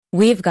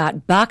We've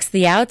got Box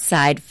the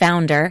Outside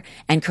founder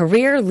and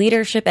career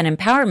leadership and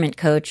empowerment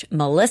coach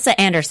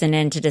Melissa Anderson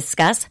in to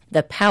discuss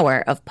the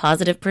power of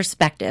positive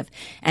perspective.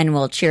 And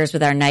we'll cheers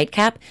with our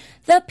nightcap,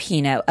 the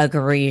Pinot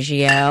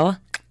Grigio.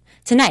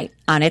 Tonight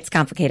on It's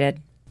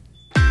Complicated.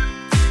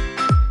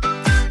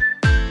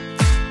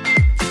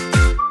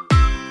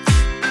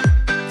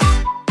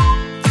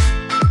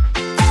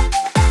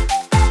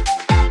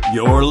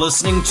 You're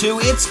listening to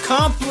It's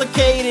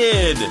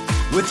Complicated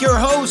with your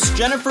hosts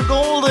Jennifer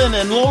Golden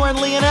and Lauren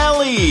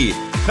Leonelli,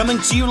 coming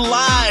to you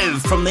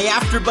live from the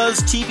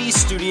AfterBuzz TV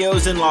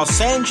studios in Los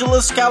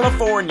Angeles,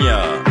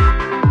 California.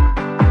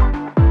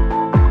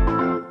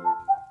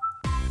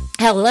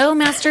 Hello,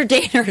 Master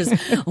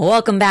Daters.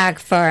 Welcome back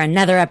for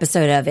another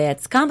episode of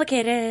It's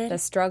Complicated. The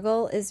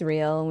struggle is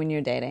real when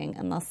you're dating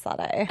a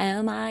Masada.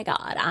 Oh my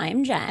God,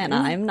 I'm Jen. And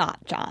I'm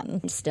not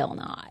John. Still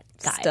not.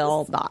 Guys.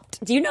 Still not.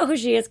 Do you know who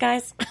she is,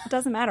 guys? It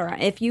doesn't matter.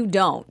 If you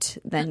don't,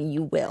 then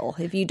you will.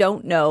 If you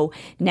don't know,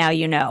 now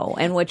you know.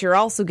 And what you're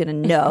also going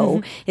to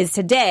know is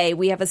today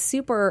we have a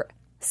super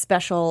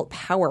special,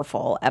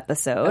 powerful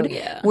episode. Oh,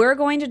 yeah. We're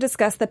going to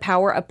discuss the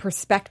power of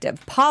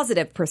perspective,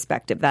 positive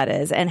perspective, that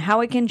is, and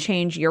how it can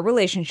change your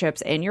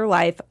relationships and your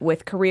life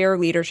with career,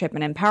 leadership,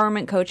 and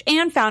empowerment coach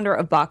and founder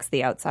of Box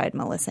the Outside,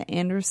 Melissa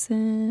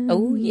Anderson.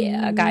 Oh,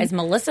 yeah. Guys,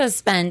 Melissa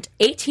spent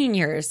 18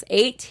 years.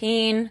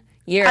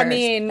 I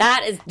mean,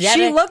 that is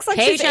she looks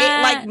like she's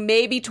like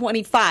maybe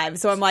 25.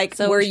 So I'm like,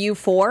 so were you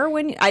 4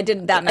 when I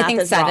did that math? I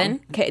think 7. Wrong.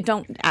 Okay,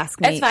 don't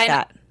ask me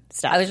that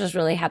stuff. I was just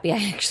really happy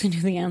I actually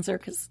knew the answer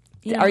because.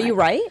 Are you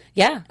right?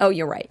 Yeah. Oh,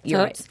 you're right.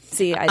 You're right.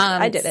 See,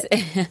 I did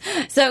it.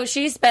 So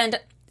she spent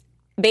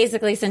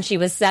basically since she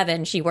was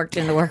 7, she worked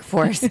in the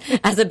workforce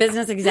as a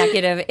business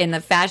executive in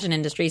the fashion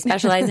industry,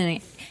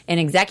 specializing in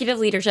executive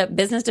leadership,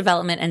 business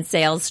development, and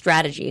sales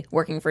strategy,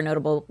 working for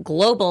notable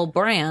global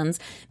brands,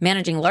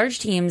 managing large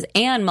teams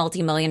and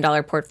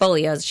multi-million-dollar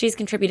portfolios. She's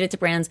contributed to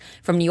brands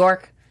from New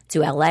York to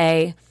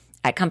LA,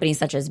 at companies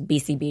such as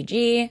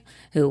BCBG,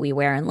 who we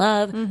wear and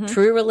love,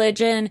 True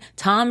Religion,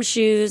 Tom's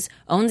Shoes,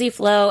 Onzy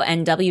Flow,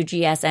 and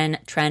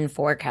WGSN Trend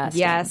Forecasting.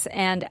 Yes,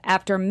 and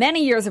after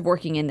many years of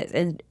working in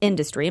this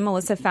industry,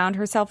 Melissa found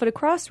herself at a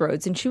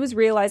crossroads, and she was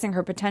realizing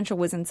her potential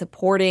was in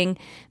supporting,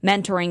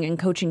 mentoring, and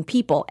coaching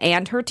people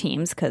and her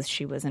teams, because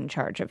she was in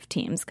charge of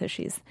teams, because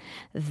she's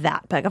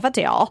that big of a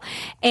deal.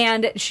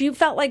 And she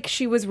felt like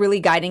she was really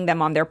guiding them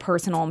on their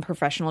personal and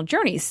professional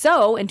journeys.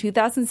 So in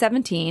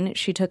 2017,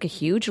 she took a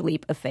huge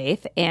leap of faith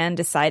and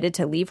decided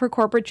to leave her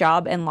corporate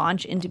job and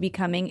launch into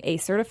becoming a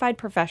certified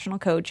professional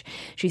coach.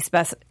 She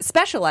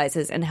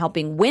specializes in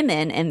helping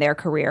women in their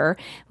career,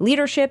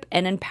 leadership,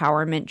 and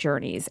empowerment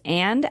journeys.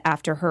 And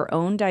after her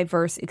own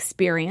diverse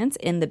experience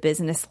in the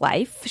business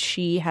life,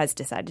 she has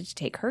decided to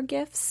take her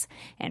gifts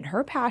and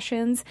her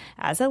passions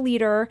as a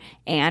leader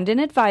and an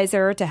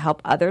advisor to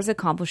help others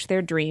accomplish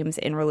their dreams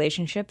in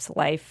relationships,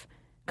 life,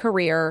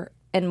 career,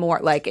 and more.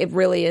 Like, it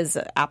really is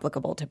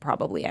applicable to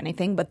probably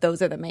anything, but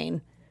those are the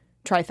main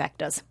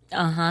trifectas.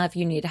 If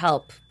you need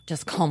help,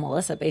 just call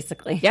Melissa,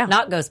 basically. Yeah.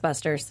 Not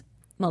Ghostbusters.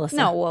 Melissa.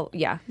 No, well,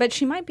 yeah. But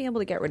she might be able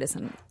to get rid of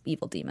some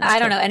evil demons. I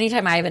don't know.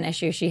 Anytime I have an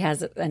issue, she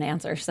has an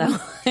answer. So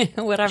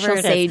whatever She'll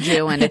it sage is.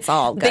 you and it's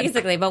all good.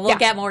 Basically, but we'll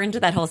get more into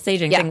that whole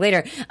staging thing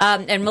later.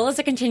 And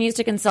Melissa continues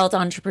to consult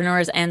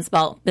entrepreneurs and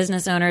small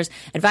business owners,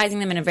 advising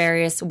them in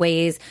various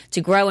ways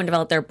to grow and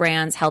develop their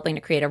brands, helping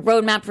to create a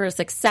roadmap for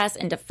success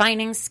in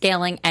defining,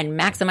 scaling, and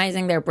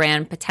maximizing their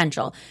brand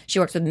potential. She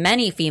works with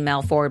many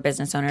female forward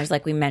business owners,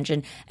 like we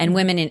mentioned, and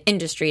women in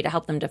industry to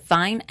help them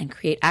define and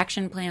create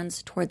action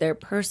plans toward their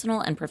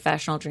personal and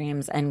professional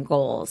dreams and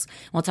goals.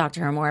 We'll talk to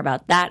her more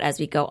about that as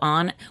we go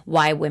on.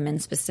 Why women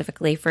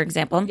specifically, for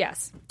example.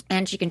 Yes.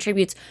 And she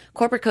contributes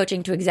corporate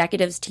coaching to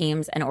executives,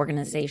 teams, and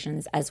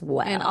organizations as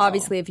well. And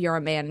obviously, if you're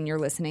a man and you're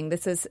listening,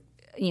 this is,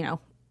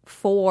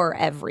 for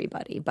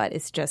everybody, but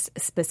it's just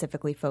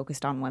specifically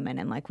focused on women.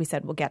 And like we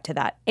said, we'll get to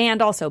that.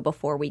 And also,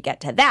 before we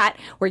get to that,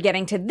 we're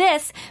getting to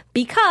this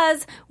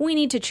because we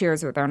need to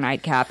cheers with our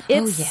nightcap.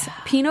 It's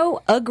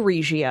Pinot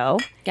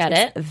Grigio. Got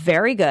it? It's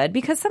very good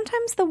because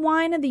sometimes the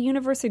wine of the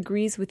universe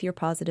agrees with your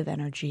positive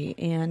energy.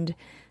 And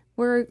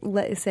we're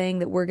saying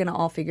that we're going to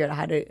all figure out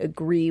how to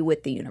agree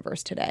with the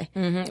universe today.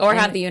 Or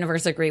have the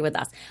universe agree with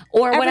us.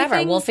 Or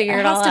whatever. We'll figure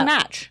it all out. It has to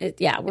match.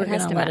 We're going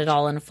to let it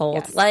all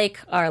unfold like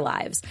our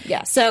lives.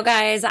 Yes. So,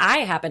 guys, I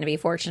happen to be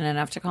fortunate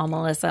enough to call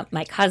Melissa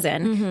my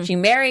cousin. She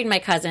married my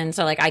cousin,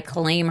 so, I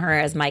claim her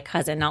as my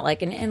cousin, not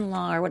like an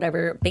in-law or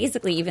whatever.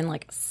 Basically, even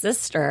like a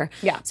sister.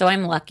 Yeah. So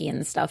I'm lucky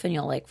and stuff, and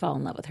you'll, fall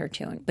in love with her,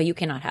 too. But you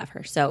cannot have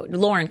her. So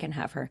Lauren can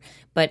have her.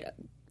 But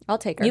I'll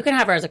take her. You can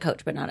have her as a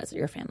coach, but not as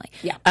your family.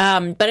 Yeah.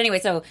 But anyway,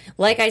 so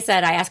like I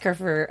said, I ask her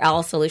for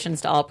all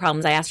solutions to all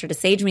problems. I asked her to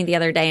sage me the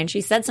other day, and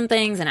she said some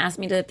things and asked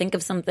me to think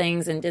of some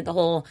things and did the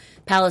whole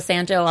Palo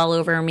Santo all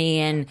over me.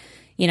 And,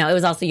 it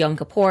was also Yom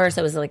Kippur,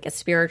 so it was like a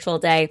spiritual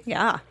day.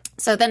 Yeah.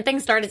 So then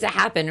things started to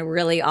happen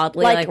really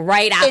oddly, like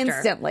right after.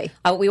 Instantly.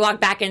 We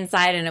walked back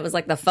inside and it was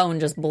like the phone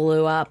just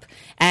blew up.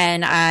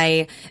 And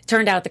I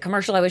turned out the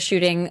commercial I was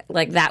shooting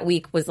like that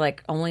week was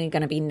like only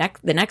going to be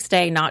the next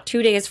day, not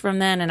 2 days from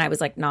then. And I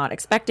was like not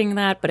expecting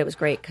that, but it was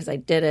great because I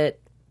did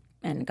it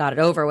and got it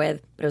over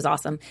with. But it was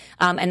awesome.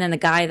 And then the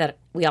guy that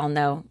we all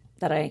know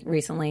that I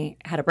recently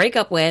had a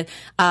breakup with,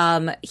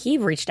 he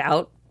reached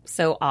out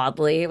so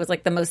oddly. It was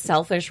like the most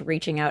selfish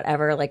reaching out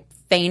ever, like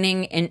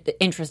feigning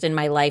interest in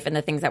my life and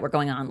the things that were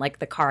going on, like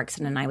the car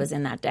accident I was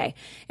in that day.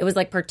 It was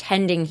like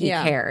pretending he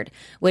cared,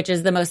 which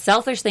is the most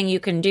selfish thing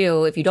you can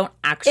do if you don't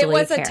actually care. It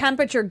was a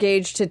temperature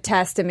gauge to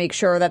test to make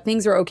sure that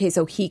things are okay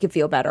so he could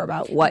feel better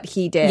about what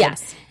he did.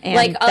 Yes. And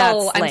like,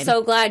 oh, lame. I'm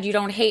so glad you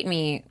don't hate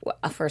me.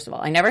 First of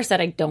all, I never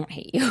said I don't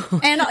hate you.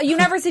 And you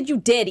never said you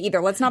did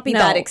either. Let's not be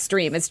that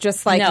extreme. It's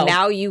just like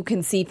now you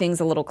can see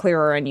things a little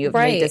clearer and you've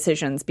made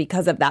decisions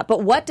because of that.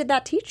 But what did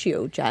that teach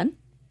you, Jen?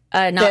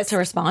 Not to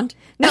respond.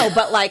 No,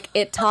 but like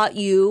it taught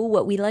you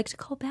what we like to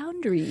call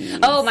boundaries.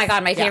 Oh my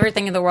God, my favorite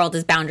thing in the world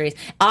is boundaries.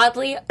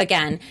 Oddly,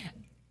 again,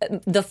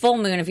 the full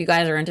moon, if you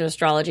guys are into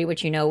astrology,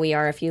 which you know we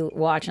are if you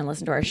watch and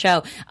listen to our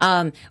show,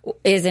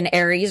 is in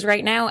Aries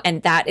right now.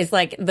 And that is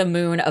like the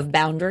moon of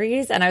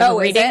boundaries. And I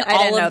was reading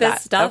all of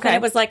this stuff. And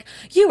it was like,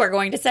 you are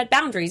going to set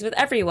boundaries with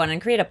everyone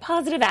and create a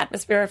positive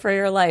atmosphere for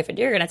your life. And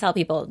you're going to tell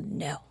people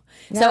no.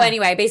 Yeah. So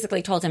anyway, I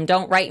basically told him,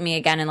 don't write me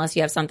again unless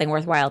you have something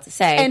worthwhile to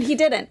say. And he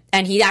didn't.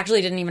 And he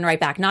actually didn't even write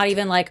back. Not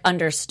even like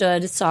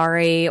understood,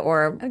 sorry,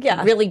 or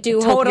really do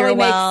hope totally you're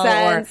well.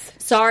 Makes sense. Or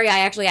sorry, I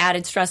actually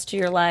added stress to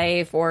your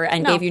life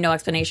and gave you no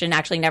explanation.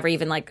 Actually never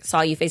even like saw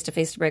you face to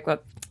face to break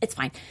up. It's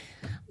fine.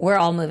 We're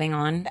all moving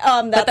on.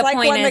 That's but the like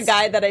point when is, the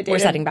guy that I dated. We're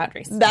setting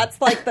boundaries. That's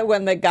like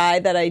when the guy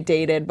that I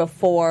dated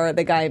before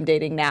the guy I'm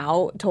dating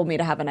now told me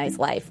to have a nice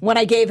life. When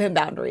I gave him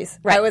boundaries.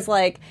 Right. I was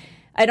like,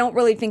 I don't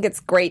really think it's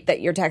great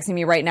that you're texting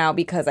me right now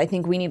because I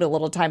think we need a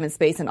little time and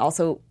space and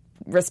also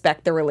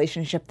respect the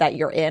relationship that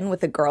you're in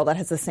with a girl that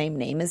has the same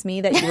name as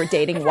me that you were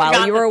dating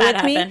while you were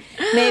with me.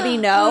 Maybe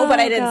no, but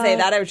I didn't say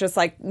that. I was just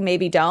like,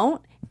 maybe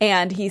don't.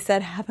 And he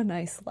said, have a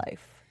nice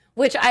life.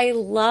 Which I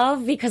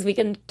love because we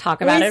can talk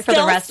about it for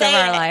the rest of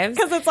our lives.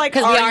 Because it's like,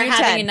 we are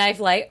having a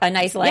nice life.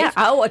 Yeah.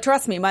 Oh,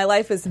 trust me, my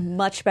life is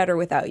much better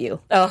without you.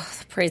 Oh,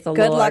 praise the Lord.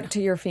 Good luck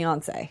to your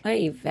fiance.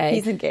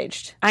 He's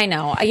engaged. I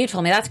know. You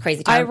told me. That's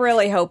crazy, Tom. I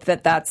really hope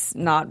that that's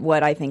not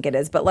what I think it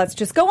is, but let's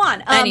just go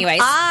on.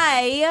 Anyways.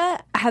 I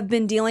have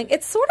been dealing,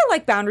 it's sort of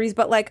like boundaries,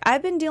 but like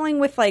I've been dealing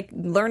with like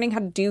learning how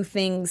to do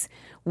things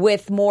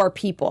with more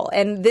people.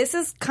 And this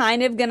is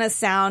kind of going to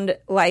sound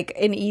like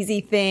an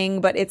easy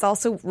thing, but it's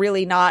also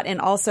really not.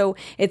 And also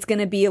it's going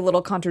to be a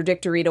little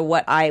contradictory to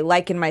what I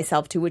liken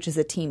myself to, which is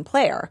a team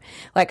player.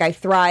 Like I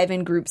thrive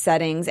in group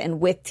settings and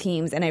with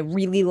teams, and I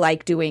really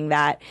like doing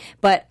that.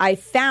 But I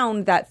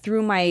found that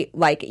through my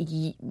like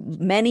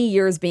many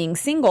years being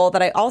single,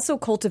 that I also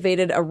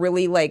cultivated a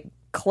really like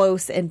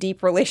close and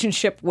deep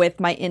relationship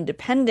with my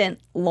independent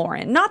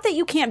Lauren. Not that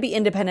you can't be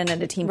independent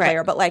and a team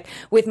player, but like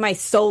with my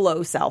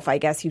solo self, I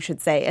guess you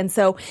should say. And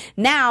so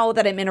now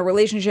that I'm in a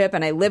relationship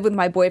and I live with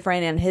my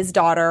boyfriend and his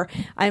daughter,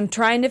 I'm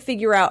trying to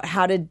figure out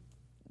how to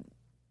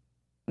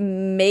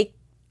make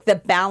the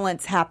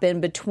balance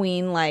happen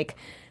between like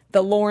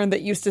the Lauren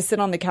that used to sit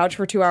on the couch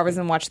for 2 hours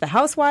and watch The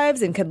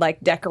Housewives and could like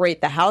decorate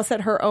the house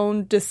at her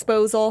own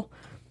disposal.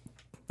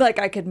 Like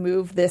I could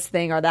move this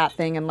thing or that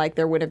thing and like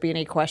there wouldn't be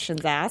any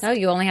questions asked. No,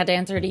 you only had to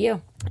answer to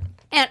you.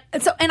 And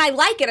I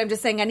like it. I'm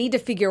just saying I need to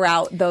figure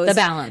out the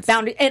balance.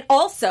 Boundaries. And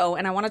also,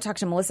 and I want to talk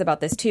to Melissa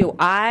about this too,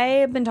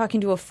 I've been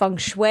talking to a feng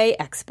shui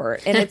expert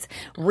and it's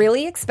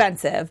really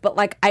expensive, but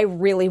like I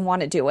really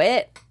want to do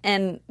it.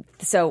 And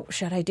so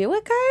should I do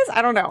it, guys?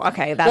 I don't know.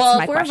 Okay, that's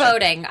my question. Well, if we're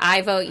voting,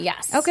 I vote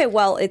yes. Okay,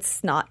 well,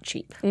 it's not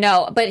cheap.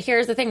 No, but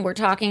here's the thing. We're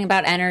talking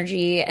about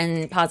energy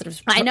and positive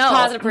perspective.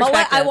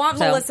 I want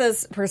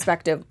Melissa's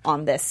perspective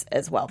on this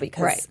as well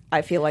because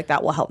I feel like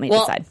that will help me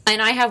decide.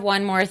 And I have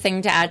one more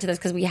thing to add to this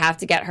because we have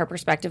to get her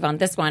perspective on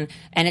this one,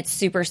 and it's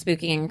super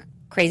spooky and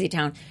crazy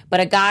town. But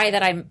a guy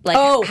that I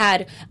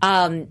had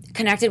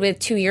connected with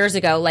 2 years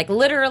ago, like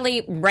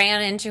literally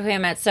ran into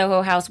him at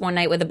Soho House one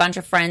night with a bunch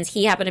of friends.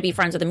 He happened to be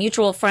friends with a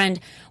mutual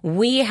friend.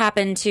 We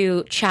happened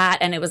to chat,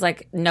 and it was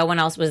like no one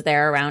else was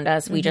there around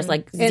us. We just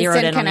like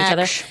zeroed in on each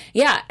other.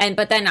 Yeah,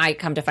 but then I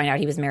come to find out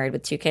he was married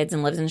with 2 kids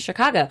and lives in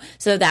Chicago.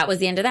 So that was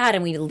the end of that,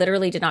 and we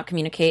literally did not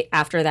communicate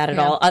after that at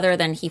all, other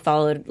than he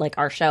followed like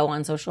our show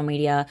on social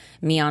media,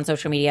 me on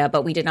social media,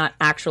 but we did not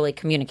actually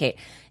communicate.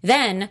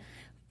 Then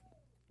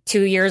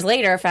 2 years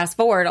later, fast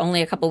forward,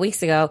 only a couple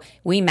weeks ago,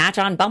 we match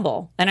on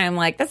Bumble. And I'm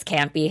like, this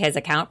can't be his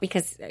account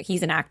because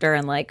he's an actor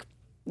and like,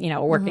 you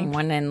know, a working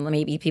one, and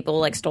maybe people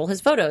like stole his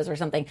photos or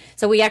something.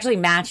 So we actually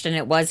matched and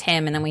it was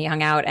him, and then we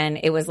hung out and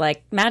it was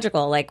like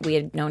magical. Like we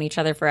had known each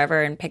other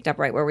forever and picked up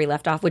right where we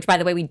left off, which by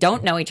the way, we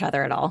don't know each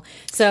other at all.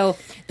 So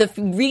the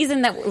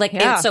reason that like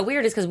it's so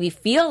weird is because we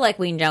feel like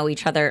we know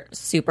each other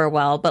super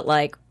well, but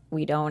like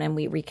we don't, and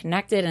we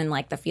reconnected, and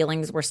like the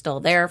feelings were still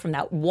there from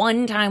that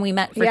one time we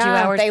met for 2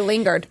 hours. They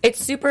lingered.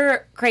 It's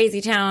super crazy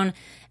town.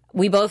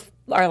 we both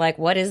are like,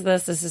 what is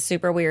this? This is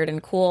super weird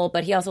and cool.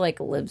 But he also like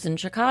lives in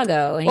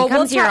Chicago and he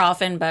comes here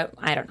often, but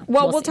I don't know.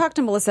 Well, we'll talk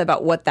to Melissa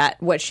about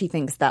what she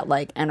thinks that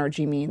like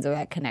energy means or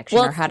that connection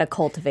or how to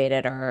cultivate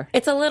it. Or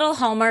it's a little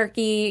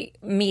Hallmarky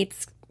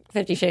meets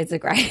 50 Shades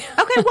of Grey.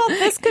 Okay, well,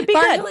 this could be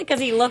good. Because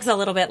he looks a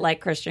little bit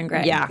like Christian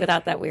Grey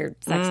without that weird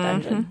sex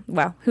dungeon.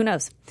 Well, who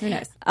knows? Who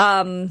knows?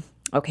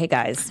 Okay,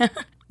 guys.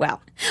 Well,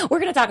 we're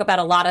going to talk about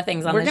a lot of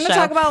things on this show. We're going to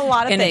talk about a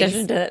lot of things.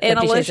 Addition to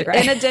 50 Shades of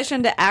Grey. In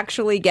addition to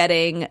actually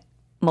getting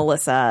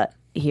Melissa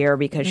here,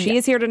 because she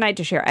is here tonight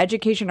to share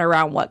education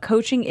around what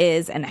coaching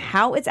is and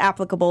how it's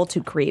applicable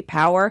to create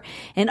power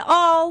in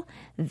all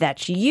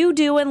that you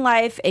do in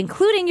life,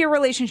 including your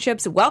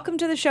relationships. Welcome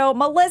to the show,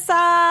 Melissa.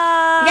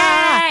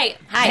 Yay!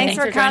 Hi, thanks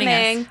for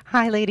coming.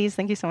 Hi, ladies.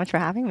 Thank you so much for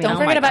having me. Don't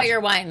forget about your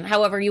wine.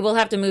 However, you will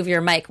have to move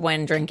your mic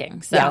when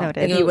drinking. So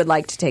if you would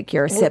like to take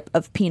your sip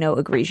of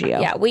Pinot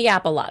Grigio. Yeah, we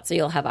yap a lot, so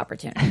you'll have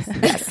opportunities.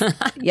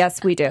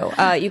 Yes, we do.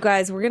 You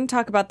guys, we're going to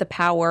talk about the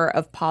power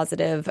of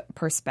positive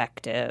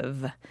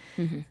perspective.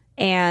 Mm-hmm.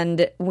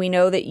 And we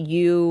know that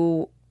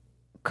you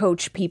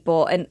coach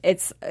people, and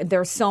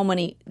there's so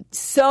many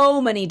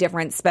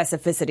different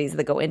specificities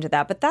that go into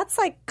that, but that's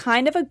like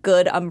kind of a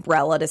good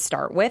umbrella to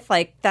start with.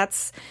 Like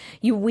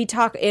we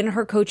talk in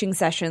her coaching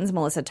sessions,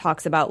 Melissa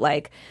talks about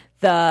like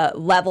the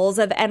levels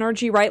of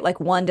energy, right? Like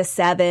 1 to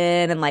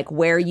 7 and like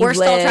where you live.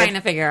 We're still trying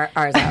to figure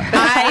ours out.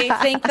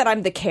 I think that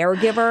I'm the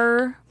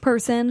caregiver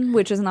person,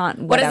 which is not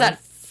what is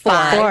that?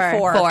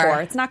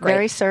 Four. It's not great.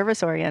 Very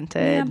service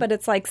oriented. Yeah, but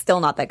it's like still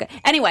not that good.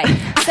 Anyway,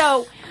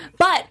 so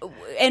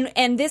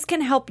and this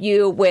can help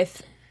you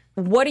with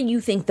what do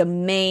you think the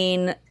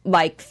main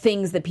like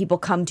things that people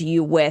come to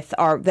you with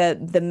are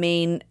the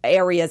main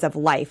areas of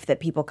life that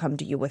people come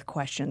to you with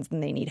questions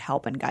and they need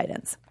help and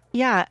guidance?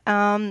 Yeah.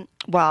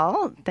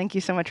 Well, thank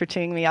you so much for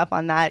tuning me up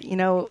on that. You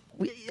know,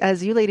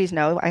 as you ladies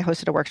know, I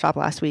hosted a workshop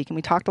last week and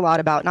we talked a lot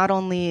about not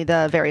only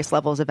the various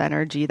levels of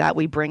energy that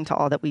we bring to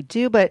all that we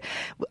do, but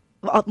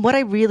what I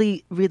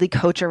really, really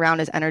coach around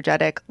is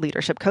energetic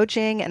leadership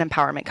coaching and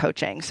empowerment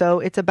coaching. So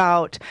it's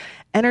about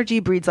energy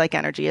breeds like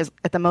energy. Is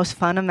at the most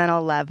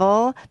fundamental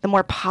level, the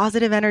more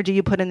positive energy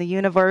you put in the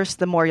universe,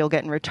 the more you'll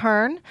get in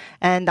return.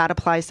 And that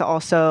applies to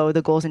also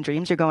the goals and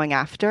dreams you're going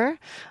after.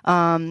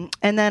 And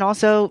then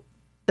also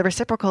the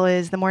reciprocal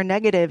is the more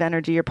negative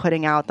energy you're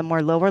putting out, the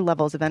more lower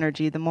levels of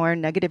energy, the more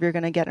negative you're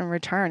going to get in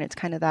return. It's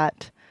kind of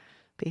that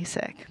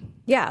basic.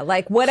 Yeah,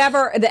 like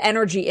whatever the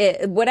energy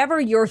is, whatever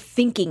you're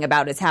thinking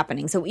about is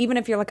happening. So even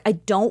if you're like, I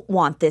don't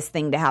want this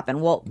thing to happen,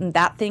 well,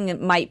 that thing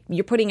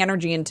you're putting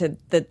energy into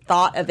the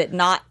thought of it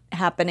not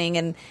happening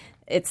and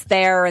it's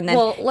there. And then,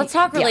 well, let's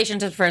talk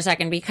relationships for a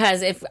second,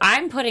 because if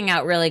I'm putting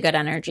out really good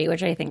energy,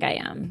 which I think I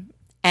am,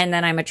 and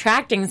then I'm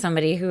attracting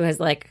somebody who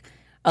has like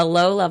a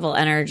low level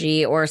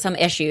energy or some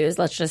issues,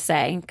 let's just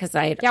say, because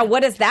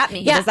what does that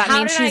mean? Does that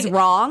mean she's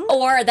wrong?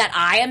 Or that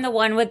I am the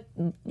one with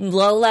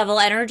low level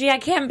energy? I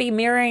can't be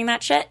mirroring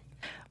that shit.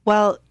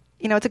 Well,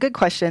 you know, it's a good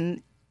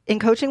question. In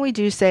coaching, we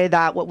do say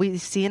that what we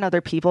see in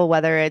other people,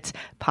 whether it's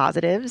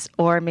positives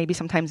or maybe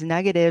sometimes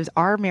negatives,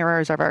 are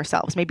mirrors of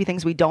ourselves. Maybe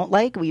things we don't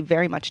like, we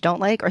very much don't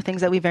like, or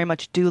things that we very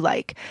much do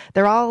like.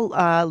 They're all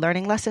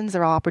learning lessons.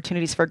 They're all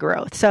opportunities for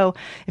growth. So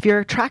if you're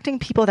attracting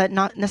people that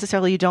not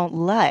necessarily you don't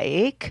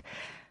like,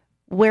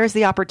 where's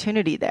the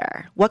opportunity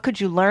there? What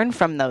could you learn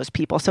from those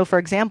people? So, for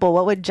example,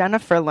 what would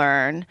Jennifer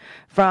learn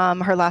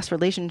from her last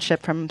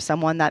relationship from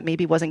someone that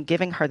maybe wasn't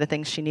giving her the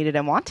things she needed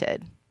and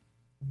wanted?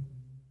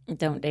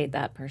 Don't date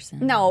that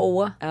person.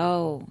 No.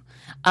 Oh.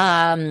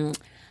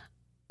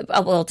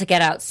 Well, to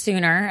get out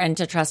sooner and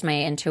to trust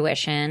my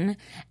intuition.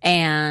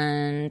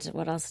 And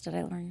what else did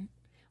I learn?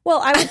 Well,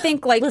 I would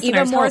think like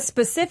even more help.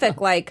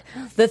 specific, like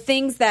the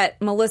things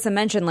that Melissa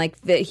mentioned, like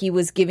that he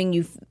was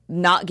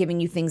not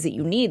giving you things that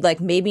you need. Like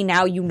maybe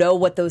now you know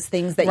what those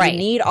things that you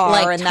need are,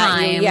 like and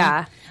time.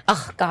 that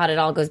Oh God, it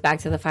all goes back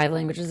to the 5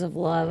 languages of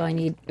love. I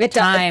need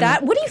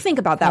time. What do you think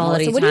about that,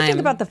 Quality Melissa? What do you think time.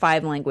 about the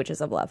 5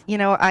 languages of love? You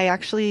know, I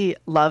actually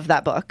love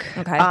that book.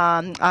 Okay.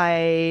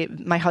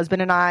 My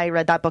husband and I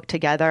read that book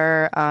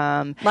together.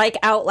 Like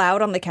out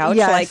loud on the couch?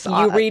 Yes, like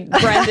you read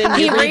Brendan,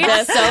 He you read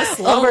reads this? so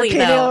slowly,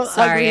 though.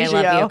 Sorry, I love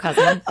you, Grigio.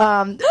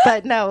 cousin.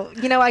 But no,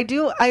 you know,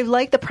 I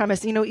like the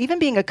premise, you know, even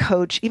being a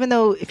coach, even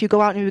though if you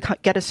go out and you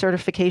get a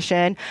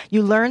certification,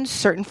 you learn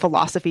certain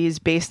philosophies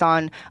based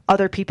on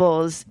other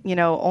people's, you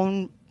know,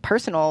 own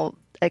personal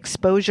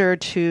exposure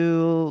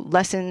to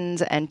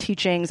lessons and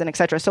teachings and et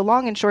cetera. So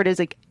long and short is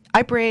like,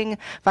 I bring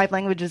 5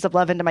 languages of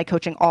love into my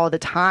coaching all the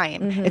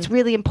time. Mm-hmm. It's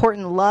really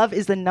important. Love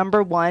is the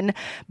number one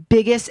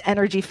biggest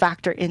energy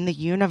factor in the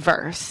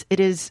universe. It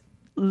is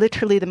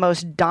literally the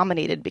most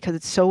dominated because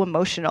it's so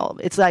emotional.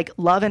 It's like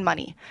love and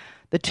money,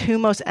 the 2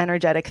 most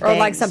energetic things. Or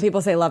like some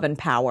people say love and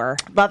power.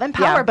 Love and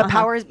power, but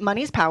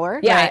money's power.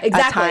 Yeah, right?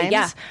 exactly. At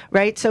times,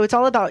 right? So it's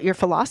all about your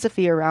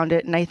philosophy around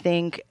it. And I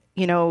think,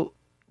 you know,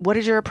 what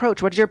is your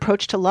approach? What is your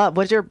approach to love?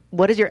 What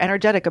is your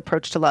energetic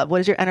approach to love? What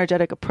is your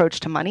energetic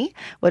approach to money?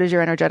 What is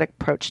your energetic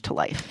approach to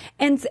life?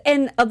 And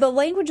the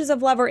languages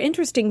of love are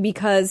interesting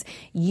because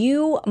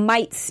you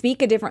might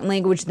speak a different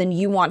language than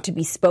you want to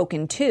be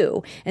spoken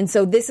to. And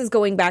so this is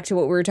going back to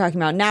what we were talking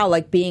about now,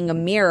 like being a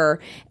mirror.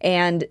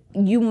 And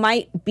you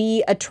might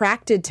be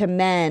attracted to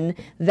men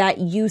that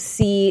you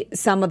see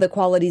some of the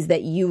qualities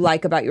that you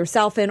like about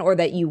yourself in, or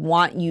that you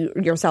want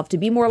yourself to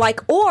be more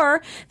like,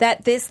 or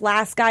that this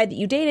last guy that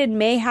you dated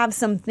may have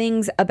some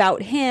things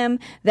about him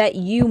that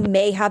you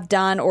may have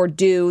done or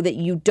do that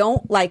you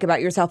don't like about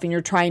yourself and you're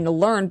trying to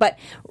learn. But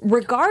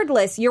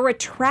regardless, you're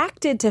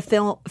attracted to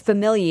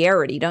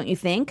familiarity, don't you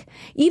think?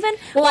 Even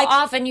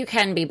often you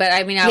can be, but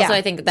I mean,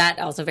 I think that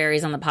also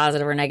varies on the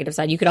positive or negative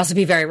side. You could also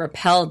be very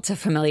repelled to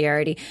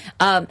familiarity.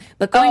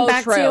 But going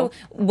back to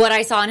what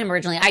I saw in him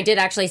originally, I did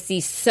actually see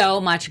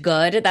so much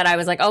good that I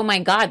was like, oh my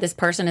God, this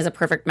person is a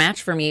perfect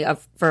match for me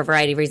for a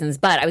variety of reasons.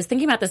 But I was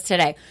thinking about this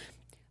today.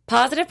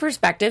 Positive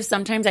perspective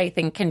sometimes I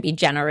think can be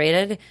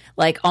generated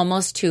like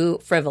almost too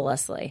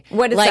frivolously.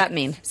 What does that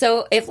mean?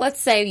 So if let's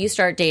say you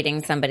start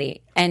dating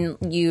somebody and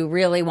you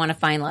really want to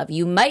find love,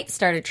 you might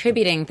start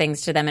attributing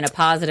things to them in a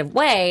positive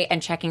way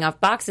and checking off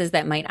boxes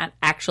that might not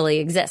actually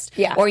exist.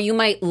 Yeah. Or you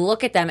might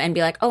look at them and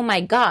be like, oh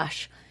my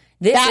gosh,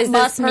 that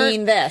must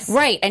mean this.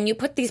 Right. And you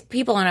put these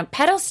people on a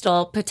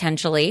pedestal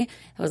potentially.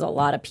 That was a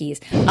lot of P's.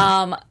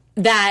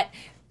 That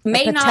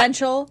may not...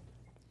 Potential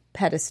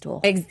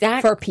pedestal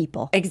for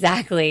people.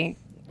 Exactly.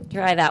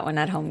 Try that one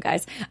at home,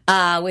 guys,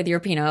 with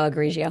your Pinot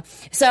Grigio.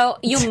 So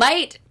you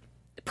might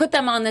put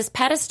them on this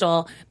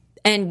pedestal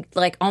and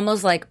like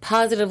almost like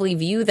positively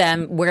view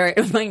them where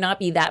it might not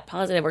be that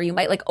positive, or you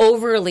might like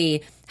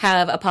overly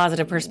have a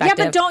positive perspective.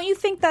 Yeah, but don't you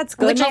think that's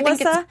good,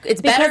 Melissa? I think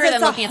it's better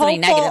than looking at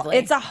something negatively.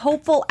 It's a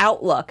hopeful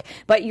outlook,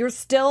 but you're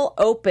still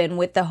open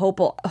with the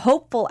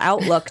hopeful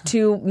outlook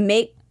to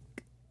make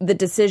the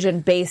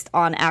decision based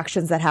on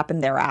actions that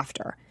happen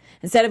thereafter,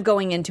 instead of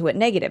going into it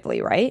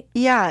negatively, right?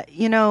 Yeah.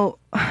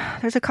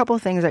 There's a couple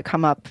of things that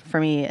come up for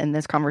me in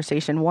this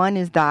conversation. One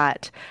is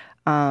that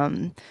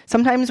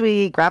sometimes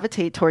we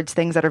gravitate towards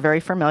things that are very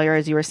familiar,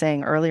 as you were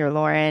saying earlier,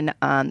 Lauren.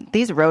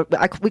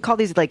 We call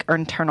these like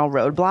internal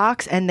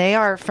roadblocks, and they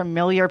are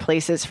familiar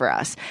places for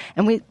us.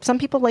 And some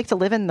people like to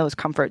live in those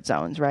comfort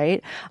zones,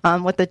 right?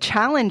 What the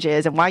challenge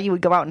is, and why you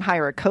would go out and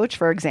hire a coach,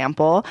 for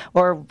example,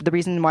 or the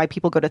reason why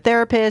people go to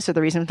therapists, or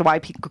the reason why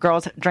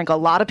girls drink a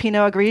lot of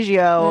Pinot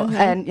Grigio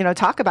and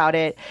talk about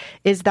it,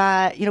 is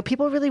that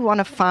people really want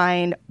to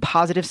find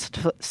positive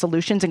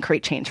solutions and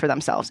create change for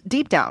themselves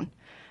deep down.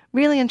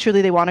 Really and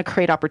truly, they want to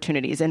create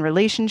opportunities in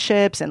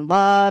relationships and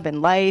love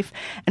and life.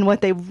 And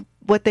what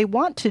they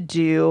want to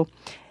do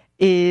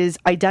is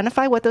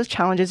identify what those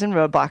challenges and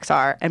roadblocks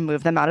are and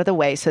move them out of the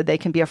way so they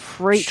can be a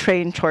freight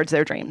train towards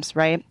their dreams,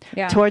 right?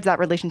 Yeah. Towards that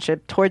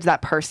relationship, towards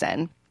that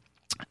person.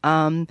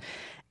 And,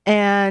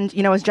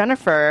 as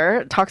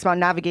Jennifer talks about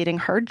navigating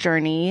her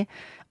journey,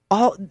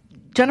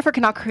 Jennifer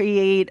cannot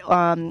create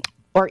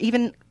or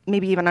even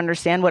maybe even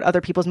understand what other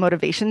people's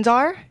motivations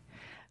are.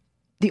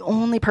 The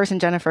only person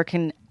Jennifer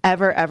can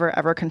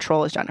ever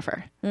control is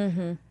Jennifer.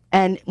 Mm-hmm.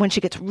 And when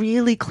she gets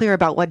really clear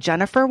about what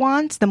Jennifer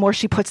wants, the more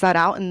she puts that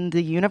out in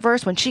the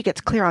universe, when she gets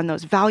clear on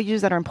those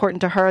values that are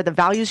important to her, the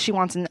values she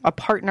wants in a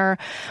partner,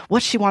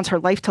 what she wants her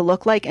life to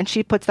look like, and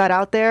she puts that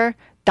out there,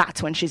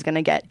 that's when she's going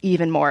to get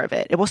even more of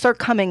it. It will start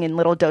coming in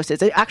little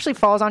doses. It actually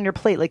falls on your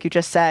plate, like you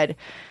just said.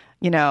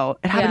 It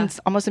happens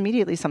almost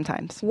immediately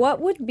sometimes. What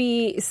would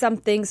be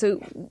something,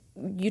 so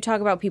you talk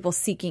about people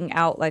seeking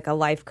out like a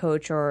life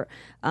coach or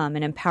an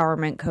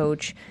empowerment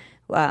coach,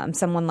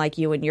 someone like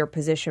you in your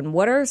position.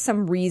 What are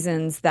some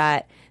reasons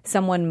that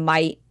someone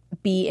might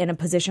be in a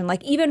position,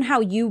 like even how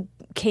you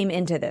came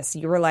into this?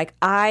 You were like,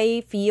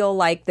 I feel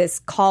like this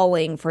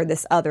calling for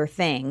this other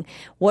thing.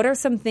 What are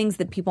some things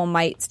that people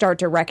might start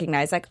to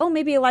recognize? Like, oh,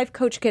 maybe a life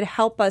coach could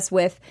help us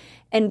with,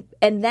 and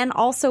then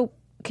also,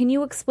 can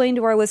you explain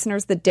to our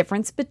listeners the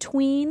difference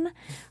between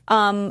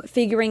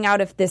figuring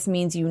out if this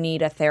means you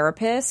need a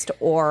therapist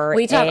or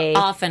we talk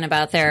often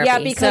about therapy. Yeah,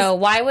 because so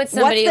why would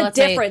somebody what's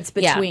the difference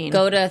between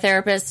go to a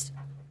therapist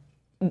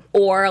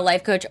or a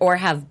life coach or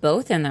have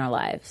both in their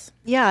lives?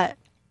 Yeah.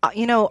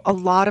 A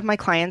lot of my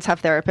clients have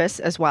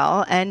therapists as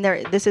well, and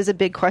this is a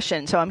big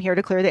question. So I'm here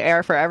to clear the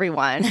air for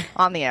everyone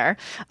on the air.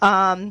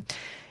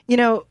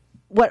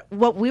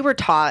 What we were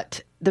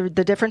taught, the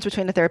difference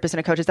between a therapist and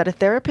a coach is that a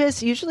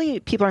therapist, usually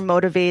people are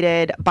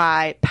motivated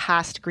by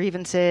past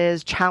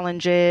grievances,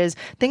 challenges,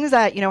 things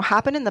that,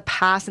 happen in the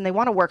past, and they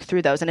want to work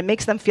through those, and it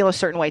makes them feel a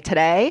certain way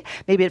today.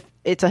 Maybe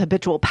it's a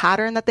habitual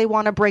pattern that they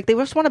want to break. They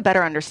just want to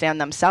better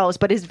understand themselves,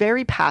 but is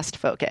very past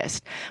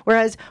focused.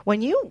 Whereas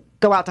when you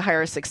go out to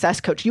hire a success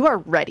coach, you are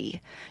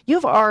ready.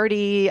 You've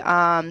already,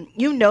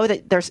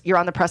 that you're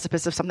on the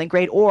precipice of something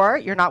great, or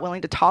you're not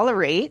willing to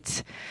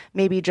tolerate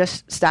maybe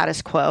just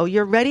status quo.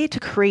 You're ready to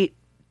create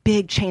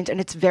big change,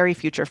 and it's very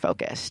future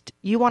focused.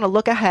 You want to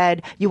look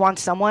ahead. You want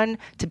someone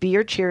to be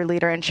your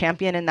cheerleader and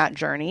champion in that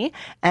journey.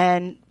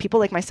 And people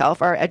like myself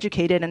are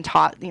educated and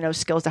taught,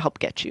 skills to help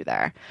get you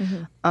there.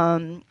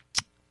 Mm-hmm.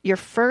 your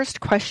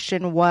first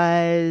question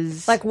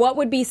was like, what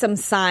would be some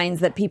signs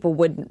that people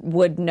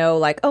would know,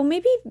 like, oh,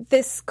 maybe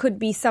this could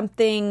be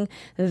something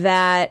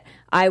that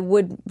I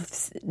would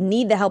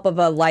need the help of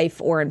a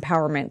life or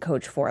empowerment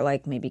coach for,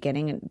 like maybe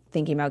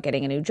thinking about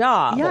getting a new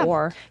job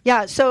or.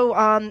 Yeah. So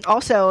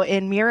also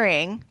in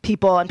mirroring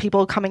people and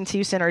people coming to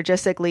you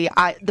synergistically,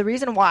 the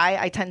reason why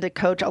I tend to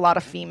coach a lot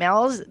of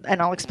females,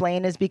 and I'll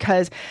explain, is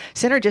because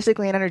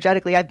synergistically and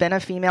energetically, I've been a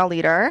female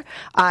leader.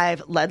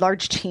 I've led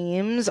large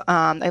teams.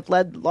 I've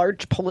led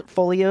large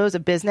portfolios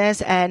of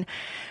business. And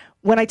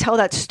when I tell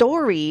that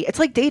story, it's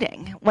like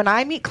dating. When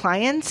I meet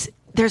clients,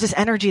 there's this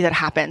energy that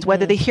happens,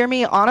 whether they hear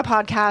me on a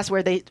podcast,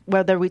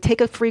 whether we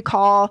take a free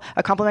call,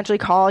 a complimentary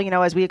call,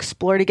 as we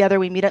explore together,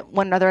 we meet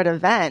one another at an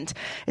event.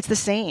 It's the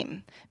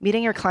same.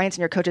 Meeting your clients and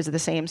your coaches are the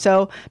same.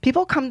 So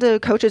people come to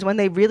coaches when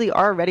they really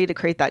are ready to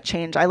create that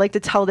change. I like to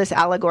tell this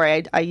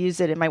allegory. I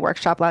used it in my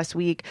workshop last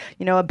week,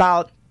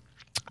 about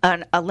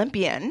an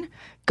Olympian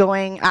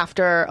going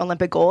after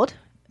Olympic gold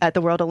at the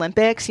World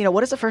Olympics.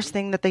 What is the first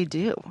thing that they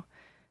do?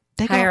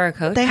 They hire a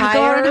coach. They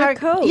hire a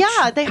coach.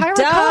 Yeah, they hire a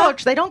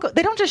coach. They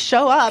don't just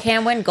show up.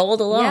 Can't win gold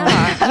alone.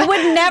 Yeah. You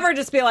would never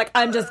just be like,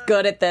 I'm just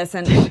good at this.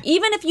 And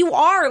even if you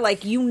are,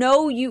 like,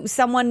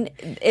 someone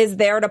is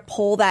there to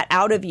pull that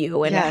out of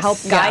you and help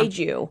guide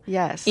you.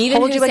 Yes.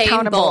 Even hold you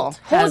accountable.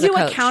 Hold you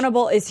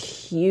accountable is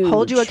huge.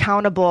 Hold you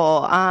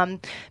accountable.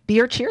 Be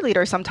your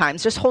cheerleader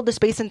sometimes. Just hold the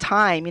space and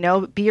time.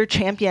 Be your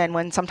champion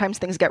when sometimes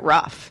things get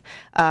rough.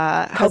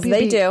 Because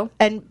they do.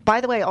 And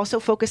by the way,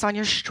 also focus on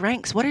your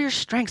strengths. What are your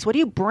strengths? What do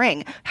you bring?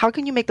 How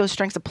can you make those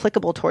strengths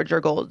applicable towards your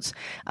goals?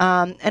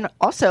 And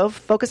also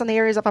focus on the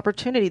areas of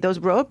opportunity, those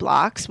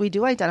roadblocks. We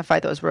do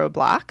identify those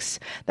roadblocks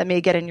that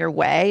may get in your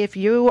way. If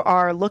you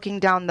are looking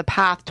down the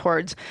path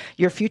towards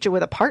your future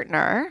with a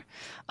partner,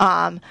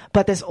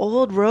 but this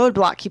old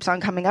roadblock keeps on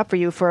coming up for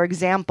you. For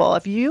example,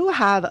 if you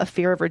have a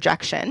fear of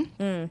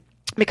rejection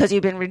because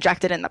you've been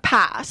rejected in the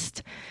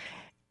past,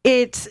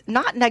 it's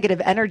not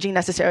negative energy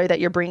necessarily that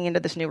you're bringing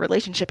into this new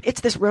relationship. It's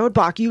this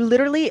roadblock. You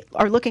literally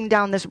are looking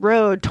down this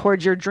road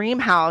towards your dream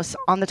house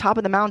on the top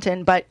of the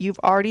mountain, but you've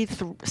already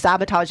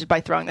sabotaged it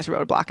by throwing this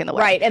roadblock in the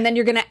way. Right. And then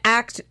you're going to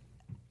act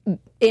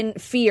in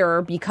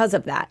fear because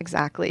of that.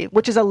 Exactly.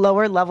 Which is a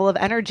lower level of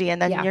energy.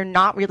 And then you're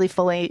not really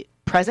fully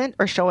present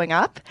or showing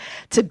up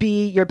to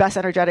be your best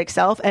energetic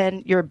self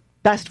and your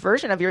best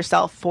version of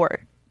yourself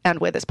for and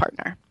with his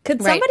partner.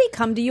 Could somebody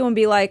come to you and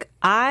be like,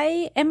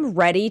 I am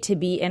ready to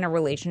be in a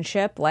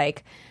relationship.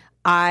 Like,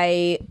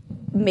 I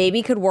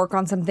maybe could work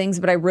on some things,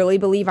 but I really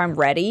believe I'm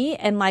ready.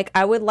 And like,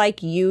 I would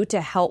like you to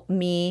help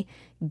me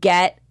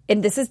get,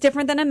 and this is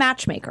different than a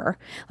matchmaker.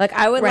 Like,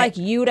 I would like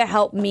you to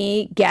help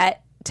me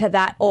get to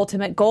that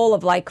ultimate goal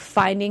of like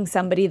finding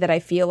somebody that I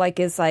feel like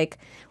is like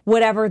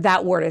whatever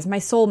that word is, my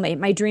soulmate,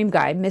 my dream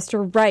guy,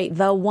 Mr. Right,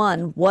 the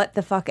one, what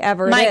the fuck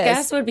ever My it is.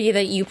 guess would be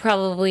that you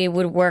probably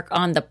would work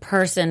on the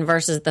person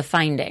versus the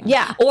finding.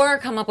 Yeah. Or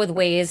come up with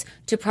ways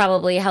to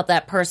probably help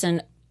that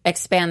person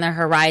expand their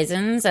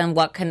horizons and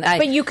what can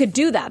But you could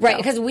do that, right?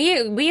 Because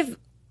we've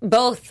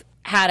both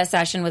had a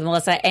session with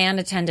Melissa and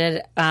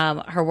attended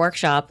her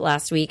workshop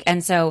last week,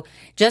 and so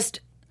just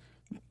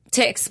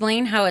to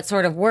explain how it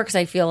sort of works,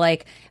 I feel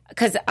like,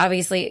 because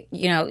obviously,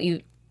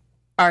 you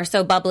are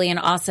so bubbly and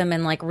awesome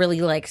and like really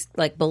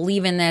like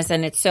believe in this,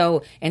 and it's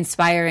so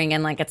inspiring,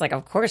 and like it's like,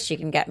 of course she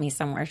can get me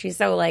somewhere. She's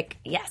so like,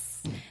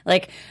 yes,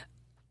 like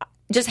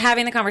just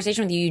having the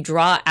conversation with you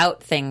draw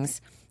out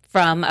things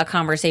from a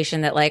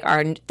conversation that like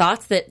are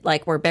thoughts that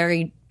like were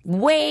buried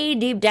way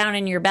deep down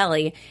in your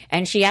belly,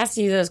 and she asks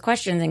you those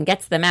questions and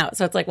gets them out.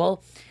 So it's like,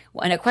 well,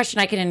 and a question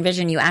I can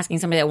envision you asking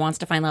somebody that wants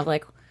to find love,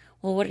 like,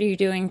 well, what are you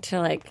doing to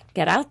like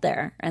get out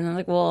there? And then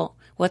like, well,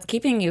 what's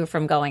keeping you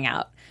from going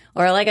out?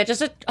 Or like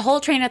just a whole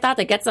train of thought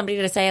that gets somebody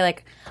to say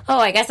like, oh,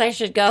 I guess I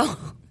should go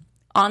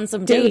on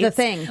some dates. Do the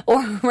thing.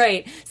 Or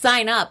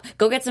sign up,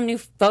 go get some new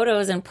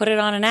photos and put it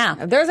on an app.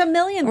 There's a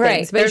million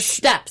things. But there's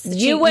steps.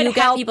 You would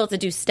help people to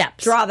do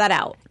steps. Draw that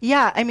out.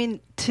 Yeah, I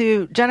mean,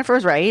 to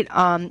Jennifer's right,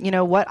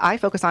 what I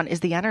focus on is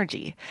the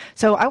energy.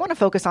 So I want to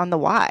focus on the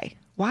why.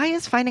 Why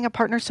is finding a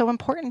partner so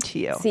important to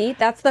you? See,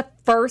 that's the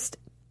first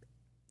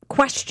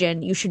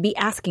question you should be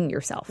asking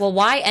yourself. Well,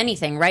 why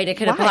anything, right? It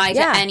could apply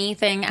to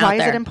anything out there. Why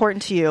is it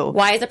important to you?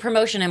 Why is a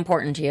promotion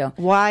important to you?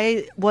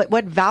 Why?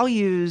 What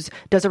values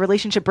does a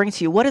relationship bring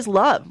to you? What is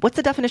love? What's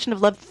the definition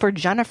of love for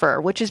Jennifer?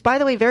 Which is, by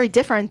the way, very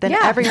different than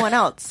everyone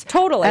else.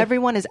 Totally.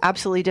 Everyone is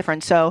absolutely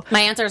different. So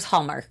my answer is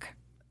Hallmark.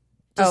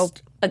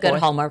 Just a good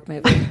Hallmark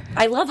movie.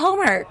 I love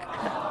Hallmark.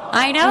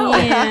 I know.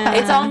 Yeah.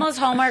 It's almost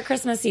Hallmark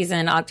Christmas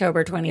season,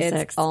 October 26th.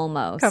 It's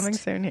almost. Coming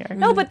soon here.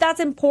 No, but that's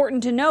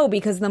important to know,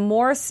 because the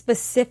more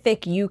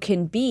specific you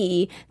can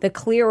be, the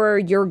clearer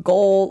your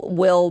goal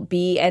will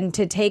be. And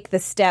to take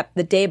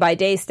the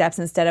day-by-day steps,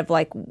 instead of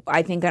like,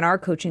 I think in our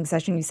coaching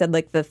session, you said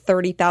like the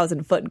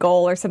 30,000 foot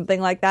goal or something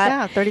like that.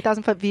 Yeah,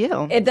 30,000 foot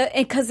view.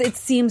 Because it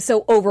seems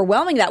so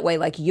overwhelming that way.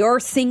 Like,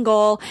 you're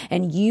single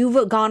and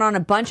you've gone on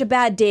a bunch of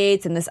bad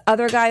dates and this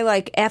other guy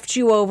like effed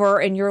you over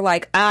and you're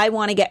like, I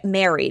want to get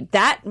married. married.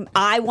 That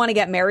I want to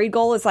get married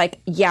goal is like,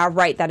 yeah,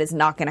 right, that is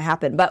not going to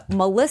happen. But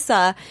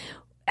Melissa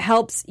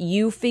helps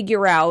you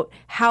figure out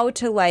how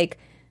to like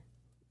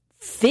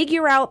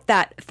figure out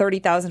that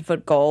 30,000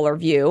 foot goal or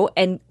view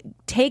and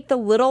take the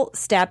little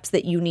steps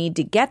that you need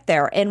to get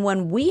there. And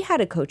when we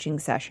had a coaching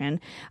session,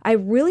 I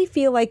really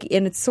feel like,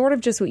 and it's sort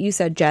of just what you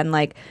said, Jen,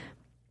 like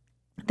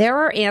there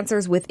are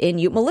answers within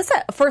you.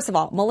 Melissa, first of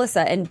all,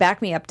 Melissa, and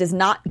back me up, does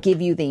not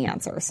give you the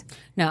answers.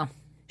 No.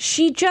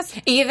 She just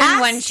even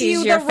when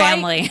she's your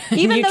family,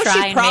 even you though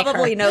try she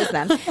probably knows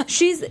them,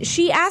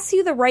 she asks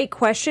you the right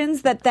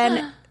questions that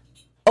then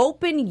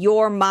open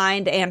your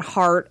mind and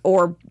heart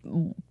or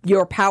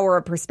your power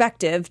of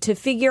perspective to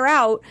figure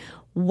out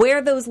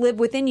where those live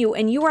within you.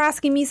 And you were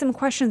asking me some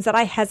questions that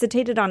I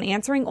hesitated on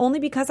answering only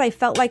because I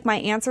felt like my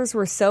answers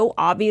were so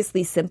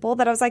obviously simple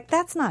that I was like,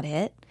 that's not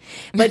it.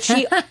 But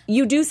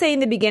you do say in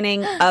the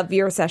beginning of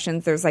your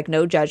sessions, there's like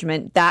no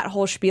judgment. That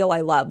whole spiel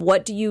I love.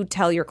 What do you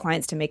tell your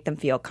clients to make them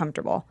feel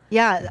comfortable?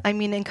 Yeah, I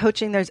mean, in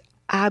coaching, there's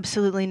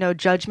absolutely no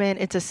judgment.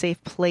 It's a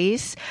safe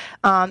place.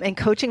 In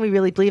coaching, we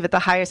really believe at the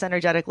highest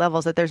energetic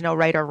levels that there's no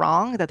right or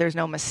wrong, that there's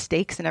no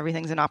mistakes, and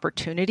everything's an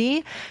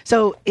opportunity.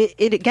 So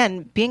it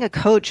again, being a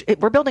coach,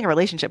 we're building a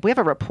relationship. We have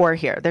a rapport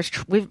here.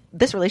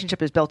 This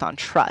relationship is built on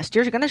trust.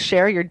 You're going to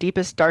share your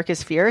deepest,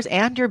 darkest fears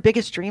and your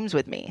biggest dreams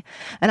with me.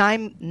 And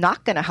I'm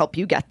not going to help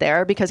you get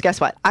there because guess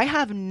what? I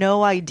have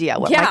no idea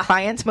what my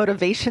clients'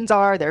 motivations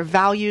are, their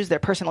values, their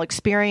personal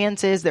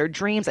experiences, their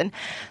dreams, and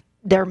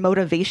their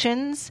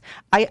motivations.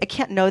 I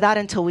can't know that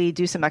until we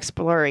do some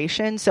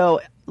exploration. So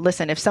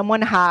listen, if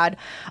someone had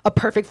a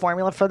perfect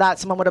formula for that,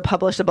 someone would have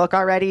published a book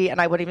already and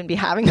I wouldn't even be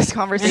having this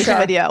conversation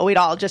with you. We'd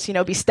all just,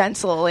 be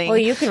stenciling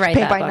you could write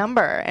paint by book.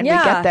 Number and we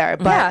get there.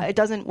 But it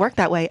doesn't work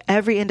that way.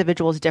 Every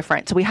individual is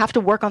different. So we have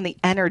to work on the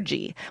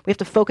energy. We have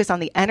to focus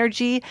on the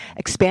energy,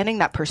 expanding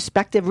that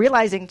perspective,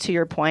 realizing to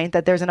your point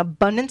that there's an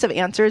abundance of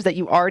answers that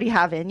you already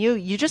have in you.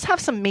 You just have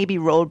some maybe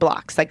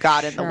roadblocks that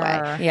got in the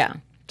way. Yeah.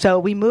 So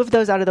we move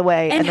those out of the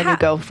way and then you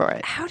go for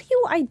it. How do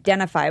you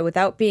identify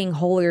without being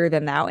holier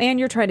than thou? And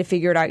you're trying to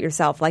figure it out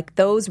yourself, like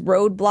those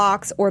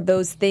roadblocks or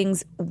those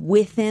things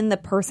within the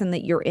person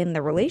that you're in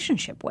the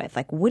relationship with.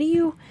 Like, what do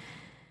you...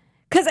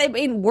 Because, I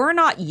mean, we're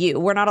not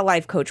you. We're not a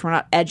life coach. We're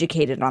not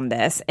educated on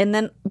this. And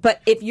then,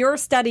 but if you're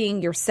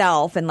studying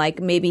yourself and like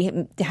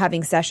maybe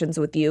having sessions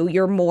with you,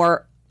 you're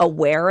more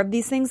aware of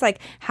these things. Like,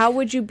 how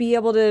would you be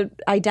able to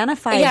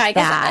identify I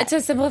that? guess to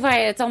simplify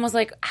it, it's almost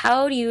like,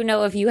 how do you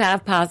know if you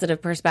have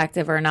positive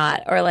perspective or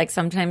not? Or like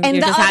sometimes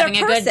you're just having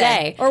a good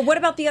day. Or what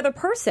about the other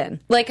person?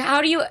 Like,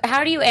 how do you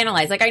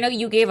analyze? Like, I know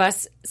you gave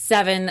us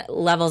 7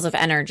 levels of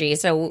energy.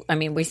 So, I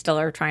mean, we still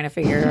are trying to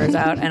figure yours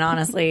out. And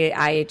honestly,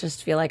 I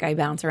just feel like I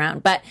bounce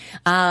around. But,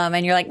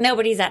 and you're like,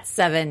 nobody's at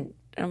 7.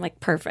 And I'm like,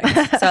 perfect.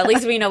 So at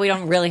least we know we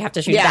don't really have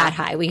to shoot that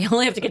high. We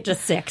only have to get to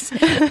 6.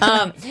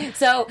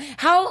 So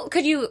how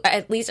could you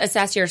at least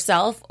assess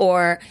yourself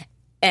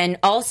and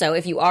also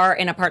if you are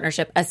in a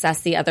partnership,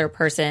 assess the other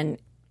person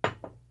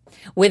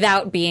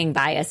without being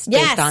biased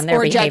based on their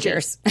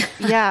behaviors?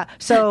 Yeah.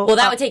 So well,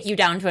 that would take you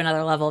down to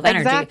another level of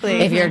energy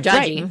if you're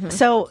judging. Right.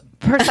 So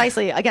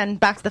precisely, again,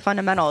 back to the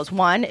fundamentals.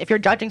 1, if you're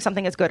judging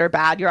something as good or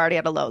bad, you're already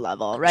at a low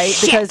level, right?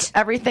 Because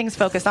everything's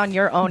focused on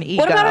your own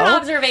ego. What about an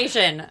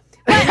observation?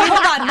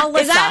 Hold on,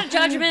 Melissa. Is that a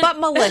judgment? But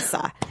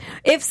Melissa,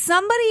 if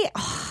somebody...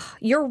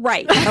 you're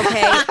right,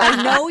 okay?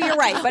 I know you're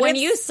right. But when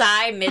you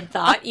sigh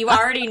mid-thought, you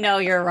already know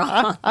you're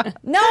wrong.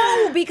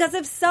 No, because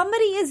if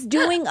somebody is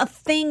doing a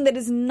thing that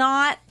is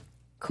not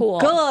cool,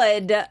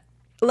 good...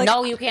 Like,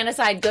 no, you can't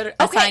assign good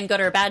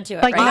or bad to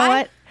it, like, right? You know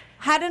what?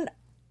 Had an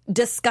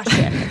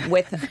discussion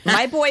with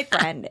my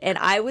boyfriend, and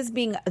I was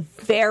being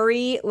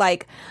very,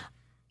 like...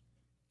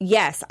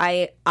 Yes,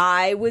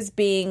 I was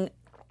being...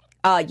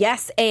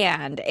 yes,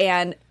 and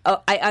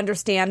I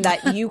understand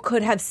that you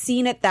could have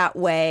seen it that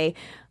way.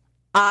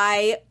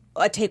 I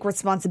take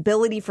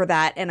responsibility for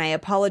that, and I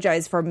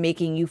apologize for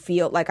making you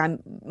feel like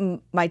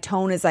my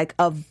tone is like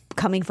of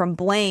coming from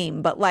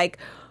blame. But like,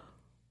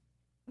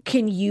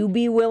 can you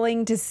be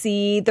willing to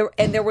see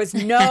and there was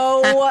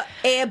no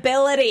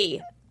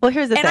ability. Well,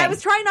 here's the thing. And I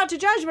was trying not to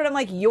judge, but I'm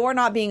like, you're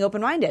not being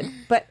open-minded.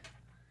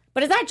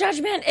 But is that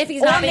judgment if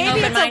he's not being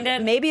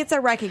open-minded? Maybe it's a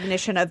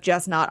recognition of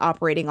just not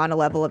operating on a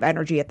level of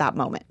energy at that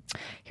moment.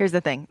 Here's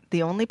the thing.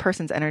 The only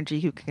person's energy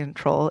you can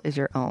control is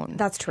your own.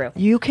 That's true.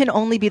 You can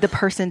only be the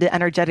person to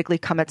energetically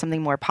come at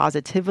something more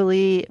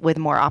positively, with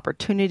more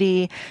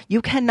opportunity.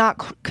 You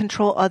cannot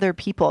control other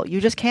people.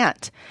 You just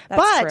can't.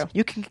 That's true.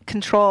 You can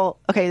control...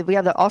 Okay, we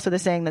have also the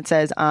saying that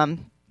says,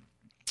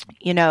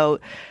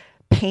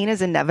 pain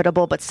is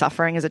inevitable, but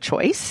suffering is a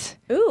choice.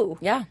 Ooh.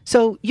 Yeah.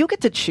 So you get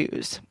to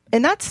choose.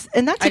 In that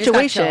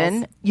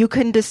situation, you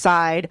can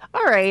decide,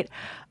 all right,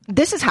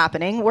 this is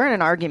happening. We're in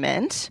an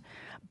argument,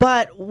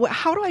 but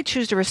how do I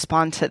choose to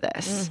respond to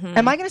this? Mm-hmm.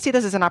 Am I going to see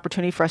this as an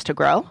opportunity for us to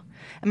grow?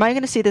 am I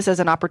going to see this as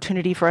an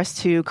opportunity for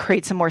us to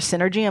create some more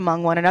synergy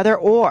among one another?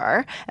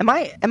 Or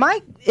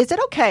is it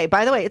okay?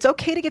 By the way, it's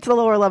okay to get to the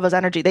lower levels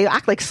energy. They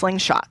act like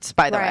slingshots,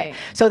 by the way.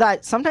 So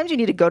that sometimes you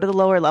need to go to the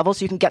lower level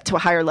so you can get to a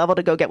higher level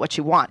to go get what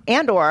you want,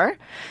 and or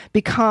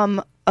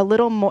become a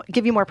little more,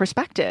 give you more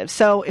perspective.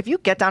 So if you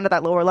get down to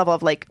that lower level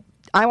of like,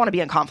 I want to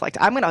be in conflict,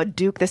 I'm going to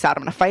duke this out,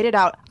 I'm going to fight it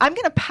out, I'm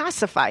going to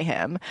pacify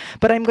him,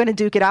 but I'm going to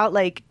duke it out,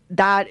 like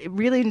that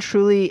really and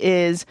truly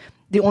is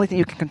the only thing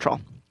you can control.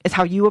 Is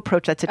how you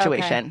approach that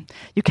situation. Okay.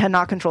 You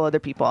cannot control other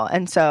people.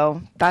 And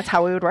so that's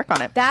how we would work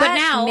on it.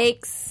 That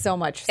makes so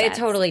much sense.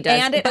 It totally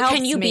does. And but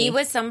can you be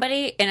with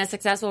somebody in a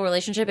successful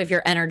relationship if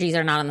your energies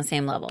are not on the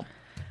same level?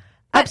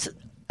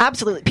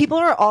 Absolutely. People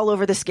are all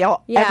over the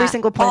scale every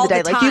single point of the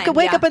day. Like you could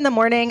wake up in the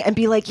morning and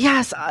be like,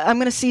 yes, I'm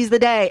going to seize the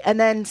day. And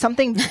then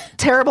something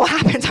terrible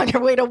happens on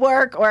your way to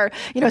work, or,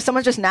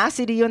 someone's just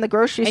nasty to you in the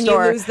grocery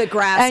store. And you lose the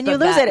grasp and you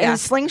lose that, it. And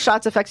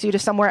slingshots affects you to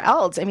somewhere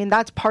else. I mean,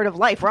 that's part of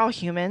life. We're all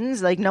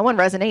humans. Like no one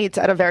resonates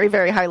at a very,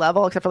 very high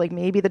level except for like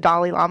maybe the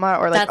Dalai Lama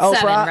or like that's Oprah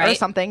 7, right? or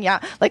something. Yeah.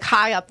 Like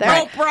high up there.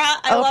 Oprah.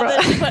 I love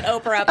that you put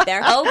Oprah up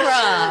there.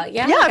 Oprah.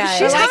 Yeah. Yeah,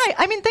 she's high.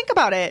 I mean, think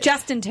about it.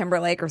 Justin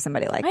Timberlake or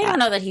somebody like that. I don't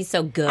know that he's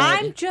so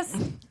good.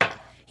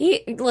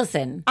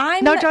 Listen.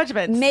 I'm no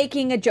judgment.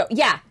 Making a joke.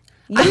 Yeah.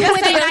 I'm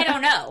just saying I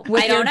don't know.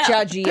 With I don't your know.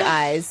 judgy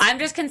eyes. I'm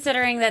just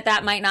considering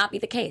that might not be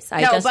the case. I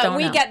no, just but don't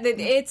we know. get that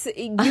it's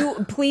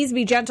you. Please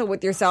be gentle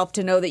with yourself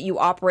to know that you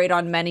operate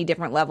on many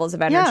different levels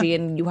of energy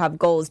and you have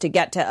goals to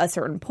get to a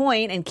certain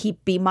point and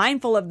be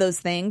mindful of those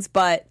things.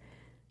 But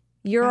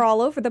you're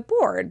all over the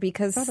board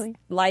because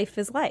life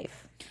is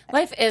life.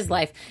 Life is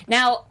life.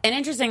 Now, an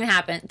interesting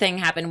thing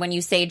happened when you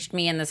saged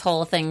me and this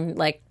whole thing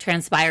like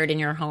transpired in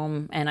your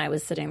home, and I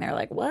was sitting there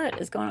like, what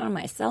is going on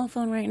my cell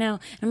phone right now?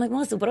 And I'm like,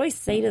 Melissa, what do I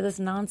say to this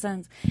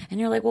nonsense? And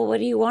you're like, well, what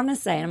do you want to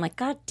say? And I'm like,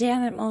 God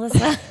damn it,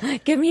 Melissa,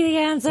 give me the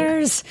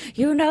answers.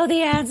 You know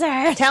the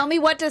answer. Tell me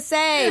what to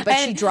say. But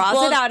she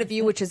draws it out of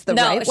you, which is the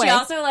right way. She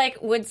also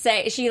would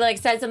say, she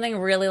said something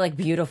really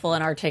beautiful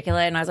and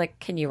articulate, and I was like,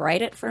 can you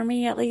write it for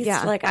me at least?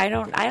 Yeah. Like I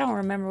don't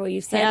remember what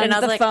you said. And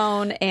I was the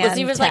phone and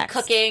she was text.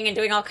 cooking and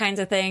doing all kinds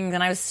of things,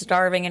 and I was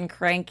starving and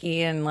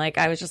cranky, and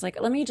I was just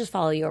let me just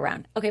follow you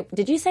around. Okay,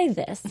 did you say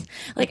this?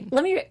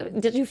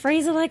 Did you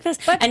phrase it like this?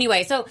 But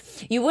anyway, so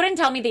you wouldn't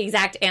tell me the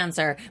exact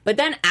answer, but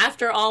then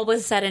after all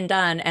was said and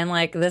done, and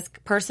this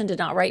person did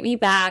not write me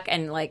back,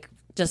 and it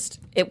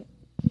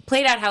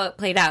played out how it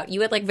played out.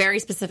 You had very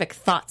specific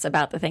thoughts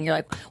about the thing. You're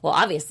like, well,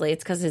 obviously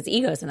it's because his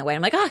ego's in the way.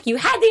 I'm like, you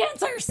had the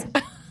answers.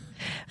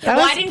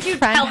 Why didn't you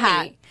tell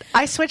me?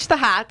 I switched the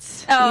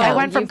hats. I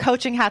went from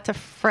coaching hat to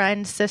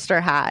friend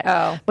sister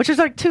hat, which is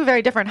two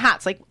very different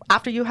hats. Like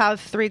after you have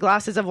 3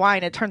 glasses of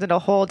wine, it turns into a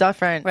whole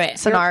different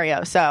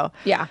scenario. So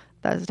yeah.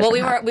 Well,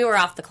 we were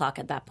off the clock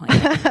at that point.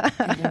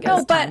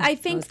 No, but I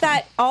think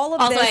that all of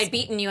also, this... I had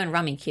beaten you in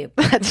Rummy Cube.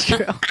 That's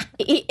true.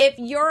 If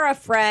you're a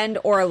friend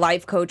or a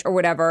life coach or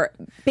whatever,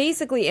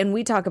 basically, and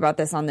we talk about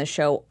this on this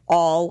show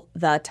all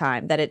the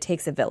time, that it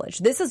takes a village.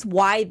 This is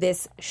why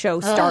this show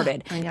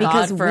started.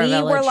 Because we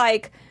were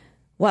like,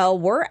 well,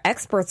 we're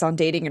experts on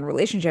dating and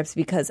relationships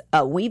because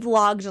we've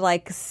logged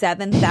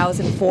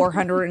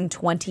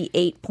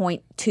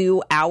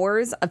 7,428.2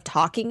 hours of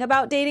talking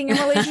about dating and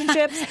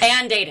relationships.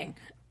 And dating.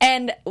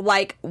 And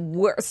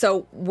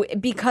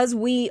because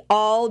we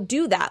all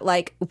do that,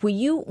 will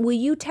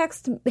you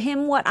text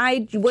him what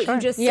you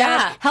just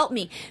said? Help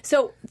me.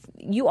 So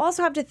you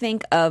also have to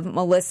think of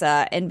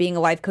Melissa and being a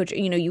life coach.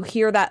 You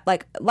hear that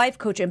life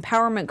coach,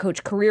 empowerment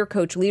coach, career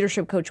coach,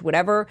 leadership coach,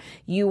 whatever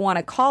you want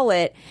to call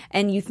it,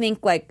 and you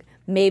think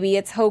maybe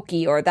it's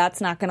hokey or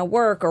that's not going to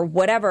work or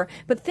whatever.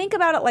 But think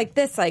about it like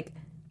this: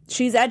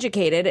 she's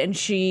educated and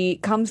she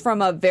comes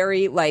from a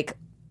very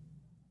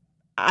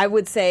I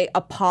would say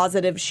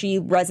she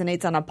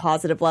resonates on a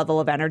positive level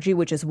of energy,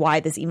 which is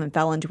why this even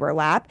fell into her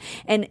lap.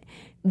 And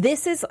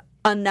this is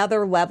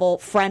another level,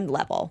 friend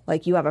level.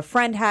 You have a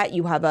friend hat,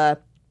 you have a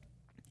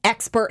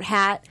expert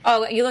hat.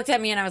 Oh, you looked at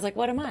me and I was like,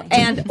 what am I?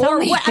 And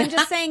I'm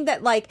just saying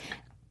that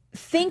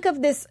think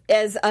of this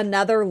as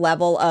another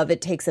level of it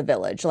takes a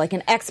village,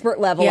 an expert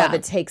level of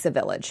it takes a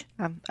village.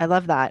 I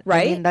love that.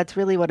 Right? I mean, that's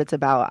really what it's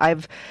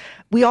about.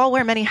 We all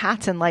wear many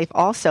hats in life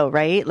also,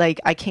 right?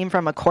 I came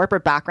from a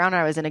corporate background.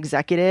 I was an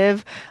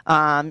executive,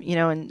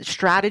 and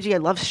strategy. I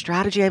love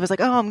strategy. I was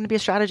like, I'm going to be a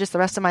strategist the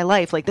rest of my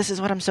life. This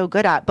is what I'm so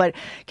good at. But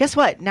guess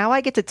what? Now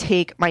I get to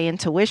take my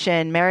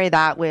intuition, marry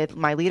that with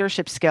my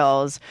leadership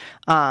skills,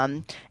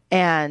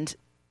 and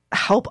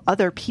help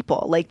other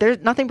people.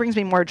 Nothing brings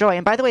me more joy.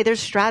 And by the way,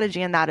 there's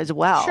strategy in that as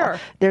well. Sure.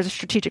 There's a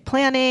strategic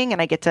planning,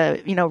 and I get to,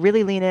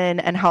 really lean in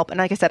and help. And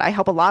like I said, I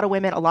help a lot of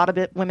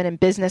women in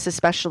business,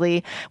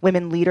 especially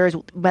women leaders,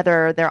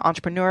 whether they're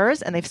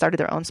entrepreneurs and they've started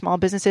their own small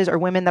businesses, or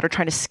women that are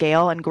trying to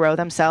scale and grow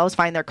themselves,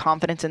 find their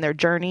confidence in their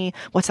journey.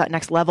 What's that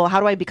next level? How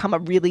do I become a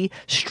really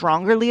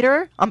stronger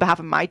leader on behalf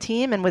of my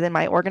team and within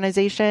my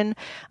organization?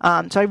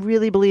 So I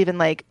really believe in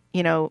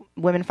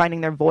women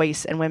finding their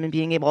voice and women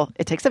being able,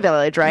 it takes a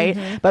village, right?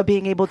 Mm-hmm. But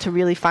being able to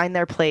really find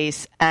their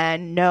place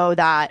and know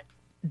that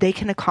they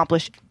can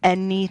accomplish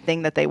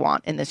anything that they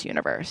want in this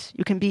universe.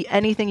 You can be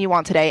anything you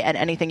want today and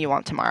anything you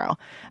want tomorrow.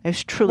 I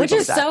just truly Which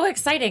believe is that. so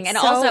exciting. And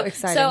So also,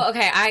 exciting. so,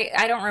 okay,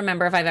 I don't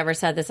remember if I've ever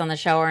said this on the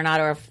show or not,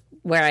 or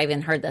where I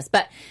even heard this,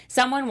 but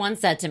someone once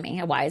said to me,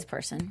 a wise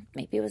person,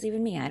 maybe it was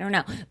even me, I don't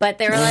know, but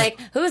they were like,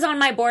 who's on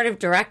my board of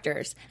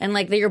directors? And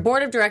like, your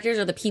board of directors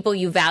are the people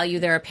you value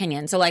their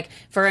opinion. So like,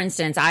 for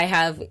instance, I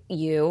have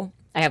you,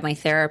 I have my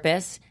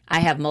therapist, I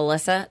have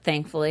Melissa,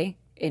 thankfully,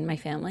 in my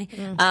family,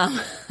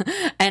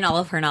 and all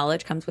of her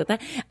knowledge comes with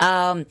that.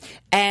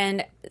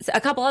 And a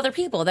couple other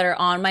people that are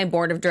on my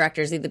board of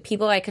directors, the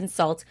people I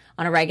consult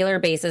on a regular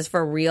basis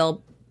for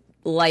real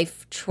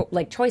life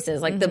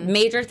choices, like the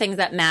major things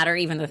that matter,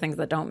 even the things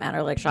that don't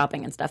matter, like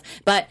shopping and stuff,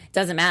 but it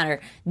doesn't matter.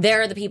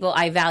 They're the people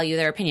I value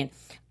their opinion.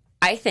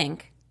 I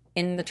think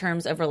in the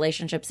terms of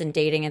relationships and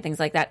dating and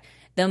things like that,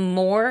 the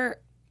more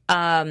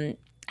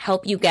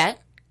help you get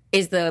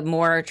is the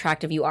more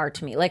attractive you are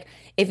to me. Like,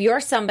 if you're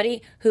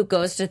somebody who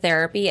goes to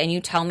therapy and you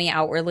tell me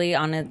outwardly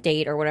on a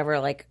date or whatever,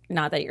 like,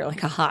 not that you're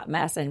like a hot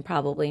mess and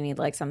probably need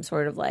like some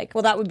sort of like,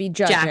 Well, that would be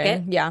judging.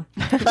 jacket. Yeah.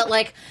 But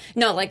like,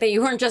 no, like that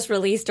you weren't just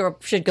released or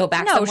should go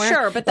back No, somewhere.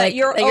 sure, but that Like,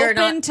 you're you're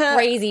open not to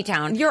crazy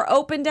town. You're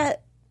open to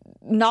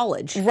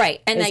knowledge.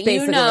 Right. And is that you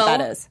basically know what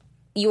that is.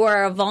 you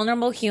are a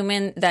vulnerable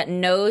human that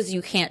knows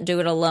you can't do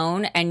it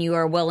alone, and you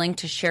are willing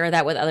to share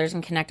that with others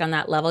and connect on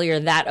that level. You're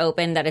that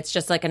open that it's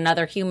just like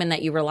another human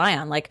that you rely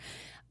on. Like,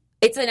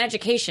 it's an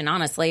education,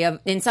 honestly.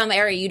 In some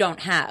area you don't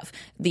have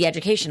the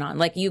education on.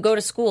 Like, you go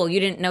to school, you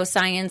didn't know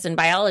science and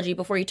biology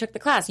before you took the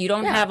class. You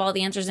don't have all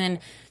the answers in,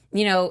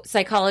 you know,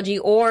 psychology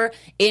or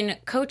in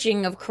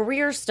coaching of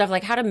career stuff,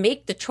 like how to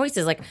make the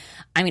choices. Like,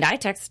 I mean, I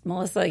texted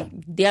Melissa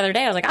the other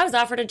day. I was like, I was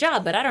offered a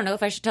job, but I don't know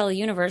if I should tell the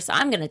universe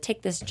I'm going to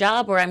take this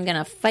job or I'm going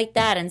to fight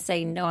that and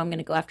say, no, I'm going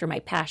to go after my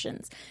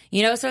passions.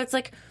 You know, so it's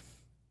like,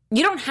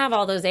 you don't have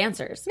all those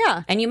answers.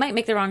 Yeah. And you might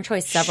make the wrong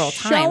choice several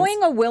times.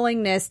 Showing a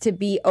willingness to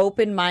be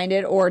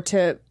open-minded or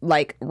to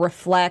like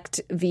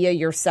reflect via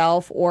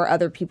yourself or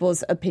other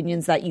people's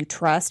opinions that you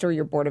trust, or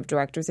your board of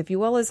directors, if you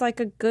will, is like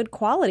a good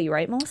quality,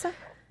 right, Melissa?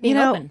 You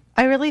know, open.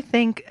 I really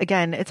think,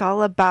 again, it's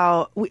all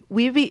about when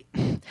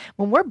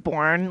we're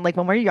born, like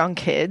when we're young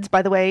kids,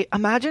 by the way,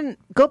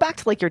 go back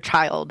to like your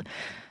child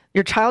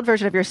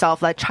version of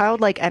yourself, that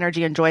childlike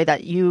energy and joy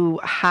that you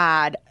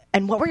had.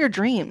 And what were your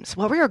dreams?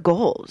 What were your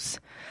goals?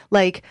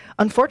 Like,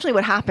 unfortunately,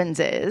 what happens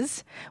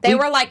is They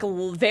were like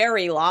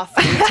very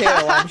lofty too,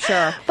 I'm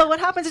sure. But what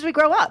happens is we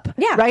grow up,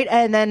 Yeah. right?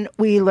 And then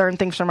we learn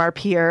things from our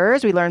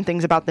peers. We learn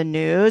things about the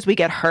news. We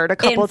get hurt a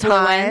couple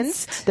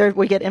times.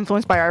 We get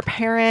influenced by our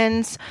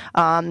parents.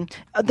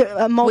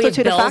 A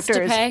multitude of bills to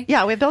factors. pay.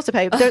 Yeah, we have bills to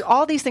pay.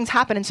 All these things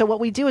happen, and so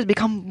what we do is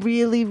become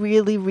really,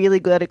 really,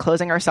 really good at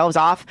closing ourselves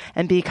off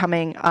and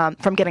becoming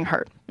from getting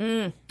hurt.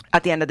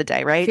 At the end of the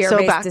day, right?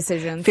 Fear-based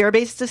decisions.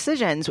 Fear-based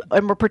decisions.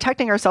 And we're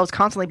protecting ourselves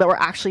constantly, but we're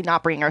actually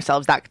not bringing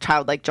ourselves that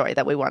childlike joy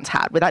that we once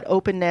had. With that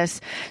openness,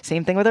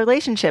 same thing with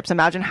relationships.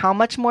 Imagine how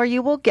much more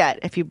you will get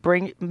if you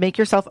make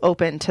yourself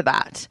open to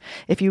that.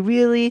 If you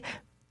really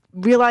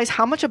realize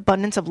how much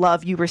abundance of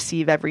love you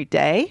receive every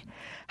day,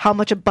 how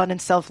much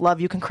abundant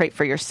self-love you can create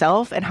for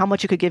yourself, and how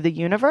much you could give the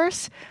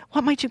universe,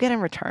 what might you get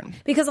in return?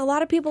 Because a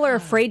lot of people are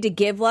afraid to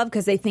give love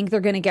because they think they're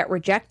going to get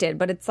rejected.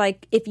 But it's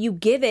like, if you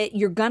give it,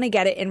 you're going to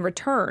get it in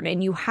return.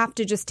 And you have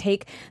to just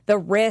take the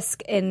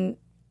risk and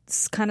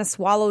kind of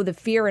swallow the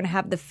fear and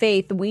have the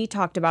faith. We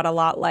talked about a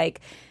lot,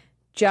 like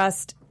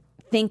just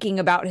thinking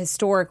about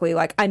historically,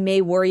 like, I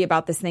may worry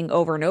about this thing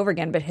over and over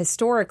again, but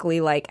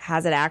historically, like,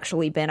 has it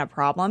actually been a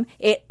problem?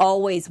 It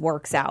always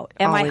works out.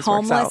 Am I Always works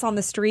homeless out. on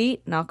the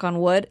street? Knock on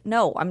wood.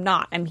 No, I'm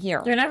not. I'm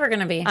here. You're never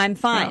going to be. I'm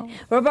fine.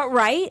 But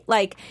right?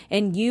 Like,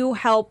 and you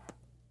help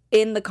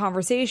in the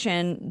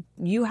conversation,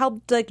 you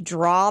helped like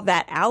draw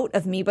that out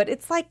of me, but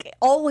it's like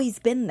always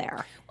been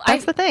there.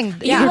 That's the thing.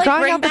 Yeah, You're like,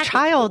 drawing bring out the back-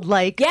 child,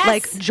 like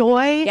Yes.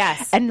 joy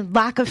Yes. and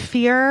lack of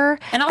fear.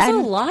 And also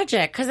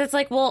logic, because it's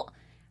like, well,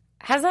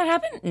 has that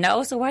happened?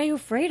 No, so why are you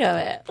afraid of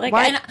it? Like,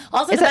 Why- and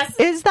also is, the that,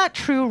 best. is that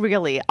true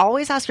really?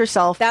 Always ask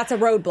yourself, That's a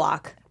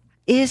roadblock.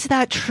 is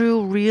that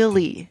true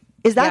really?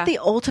 Is that Yeah. the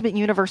ultimate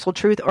universal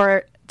truth,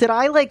 or did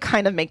I like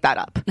kind of make that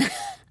up?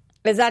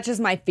 Is that just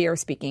my fear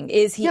speaking?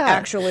 Is he Yeah.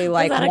 actually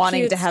like that a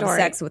wanting cute to have story?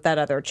 sex with that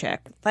other chick?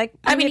 Like,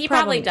 I mean, he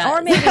probably does.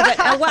 Or maybe, but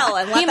well,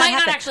 and let He that might not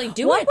happen. actually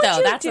do What it, would though.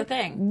 you That's the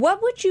thing.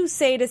 What would you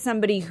say to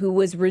somebody who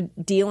was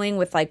dealing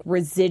with like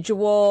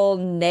residual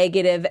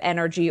negative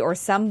energy, or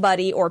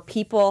somebody or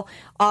people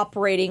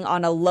operating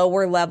on a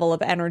lower level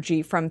of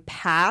energy from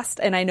past?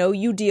 And I know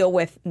you deal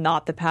with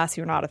not the past.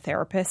 You're not a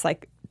therapist,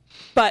 like.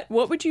 But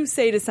what would you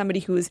say to somebody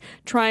who's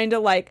trying to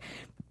like,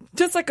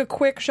 just like a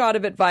quick shot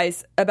of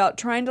advice about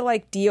trying to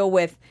like deal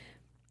with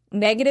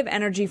negative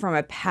energy from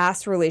a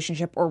past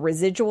relationship or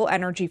residual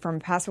energy from a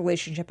past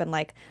relationship, and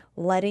like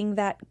letting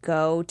that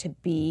go to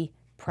be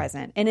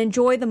present and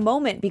enjoy the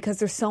moment, because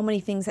there's so many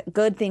things,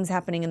 good things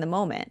happening in the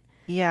moment.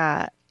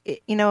 Yeah.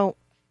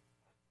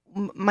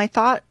 My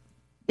thought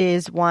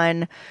is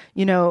one,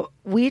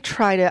 we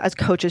try to, as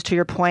coaches, to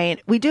your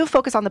point, we do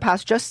focus on the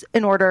past just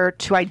in order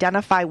to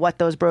identify what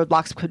those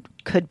roadblocks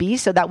could be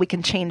so that we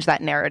can change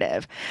that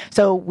narrative.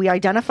 So we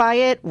identify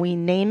it, we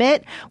name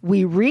it,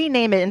 we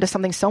rename it into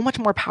something so much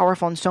more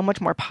powerful and so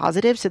much more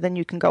positive, so then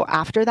you can go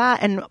after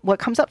that. And what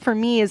comes up for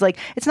me is like,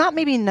 it's not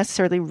maybe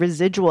necessarily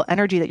residual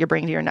energy that you're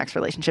bringing to your next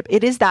relationship.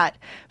 It is that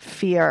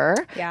fear.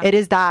 Yeah. It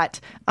is that,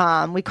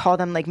 we call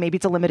them like, maybe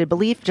it's a limited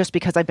belief. Just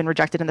because I've been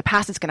rejected in the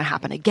past, it's going to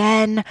happen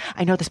again.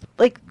 I know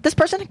this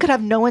person could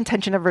have no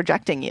intention of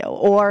rejecting you,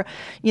 or,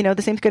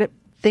 the same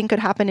thing could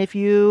happen if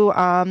you,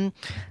 I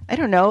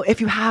don't know,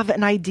 if you have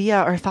an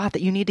idea or thought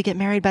that you need to get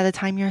married by the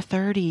time you're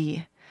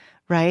 30.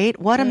 Right?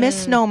 What a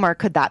misnomer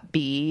could that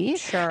be?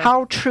 Sure.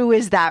 How true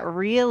is that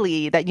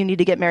really, that you need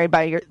to get married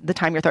by the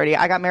time you're 30?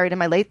 I got married in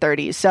my late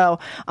 30s. So,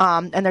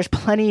 and there's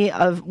plenty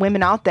of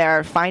women out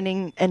there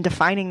finding and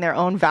defining their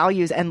own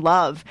values and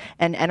love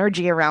and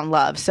energy around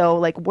love. So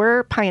like,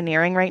 we're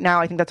pioneering right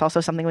now. I think that's also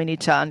something we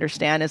need to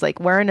understand is like,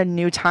 we're in a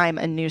new time,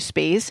 a new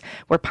space.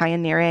 We're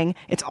pioneering.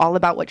 It's all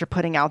about what you're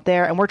putting out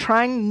there. And we're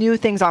trying new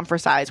things on for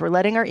size. We're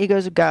letting our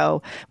egos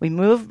go. We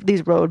move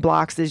these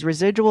roadblocks, these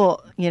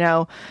residual,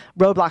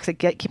 roadblocks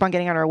that keep on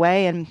getting on our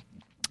way. And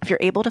if you're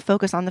able to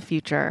focus on the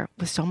future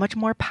with so much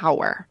more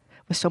power,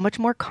 with so much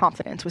more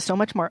confidence, with so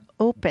much more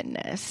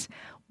openness,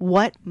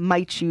 what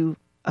might you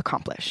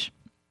accomplish?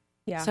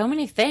 Yeah. So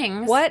many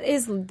things. What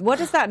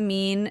does that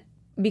mean?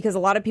 Because a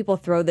lot of people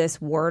throw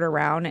this word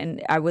around,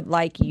 and I would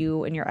like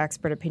you and your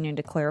expert opinion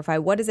to clarify.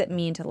 What does it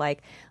mean to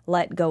like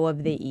let go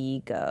of the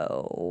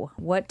ego?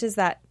 What does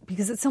that?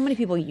 Because so many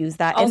people use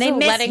that, Also, and they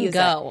misuse letting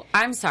go.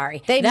 I'm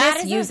sorry. They that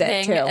misuse is a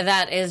it, thing too.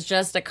 That is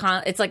just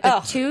it's like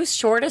the two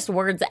shortest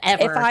words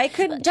ever. If I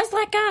could just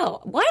let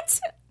go. What?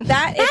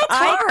 That's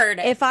hard.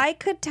 If I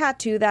could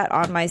tattoo that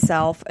on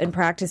myself and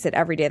practice it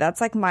every day,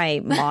 that's like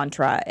my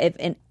mantra. If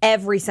in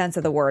every sense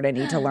of the word, I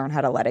need to learn how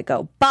to let it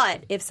go.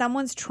 But if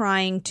someone's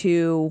trying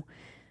to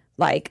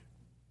like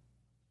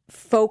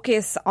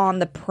focus on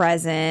the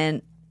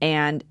present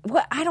and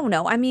I don't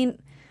know. I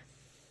mean,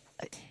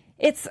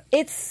 it's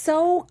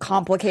so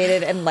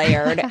complicated and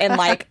layered, and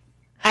like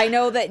I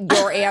know that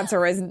your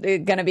answer is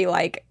going to be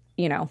like,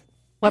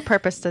 What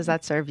purpose does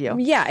that serve you?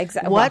 Yeah,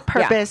 exactly. What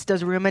purpose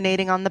does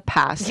ruminating on the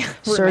past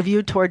serve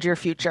you towards your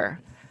future?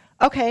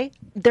 Okay,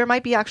 there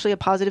might be actually a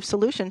positive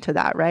solution to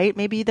that, right?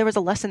 Maybe there was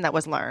a lesson that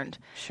was learned.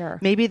 Sure.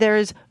 Maybe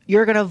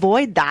you're going to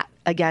avoid that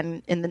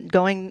again in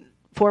going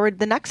forward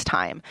the next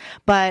time.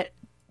 But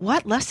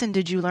what lesson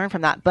did you learn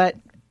from that? But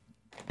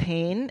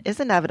pain is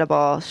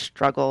inevitable.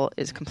 Struggle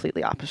is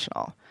completely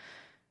optional.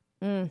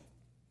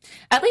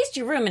 At least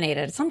you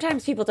ruminated.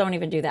 Sometimes people don't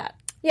even do that.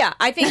 Yeah,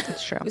 I think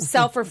That's true.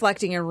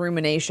 self-reflecting and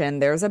rumination,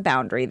 there's a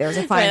boundary. There's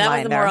a fine Right, that line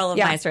was the there. moral of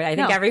Yeah. my story. I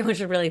think everyone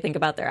should really think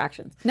about their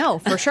actions. No,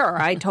 for sure.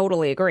 I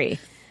totally agree.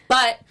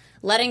 But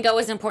letting go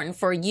is important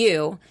for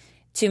you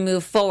to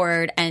move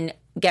forward and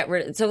get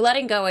rid. So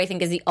letting go, I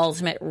think, is the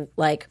ultimate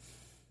like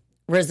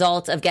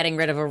result of getting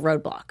rid of a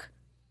roadblock.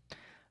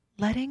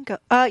 Letting go.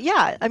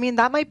 Yeah, I mean,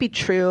 that might be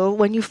true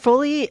when you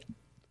fully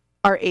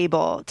are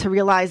able to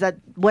realize that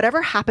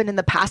whatever happened in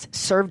the past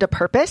served a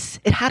purpose.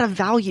 It had a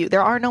value.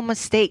 There are no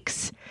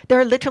mistakes. There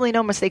are literally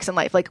no mistakes in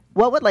life. Like,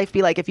 what would life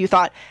be like if you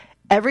thought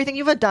everything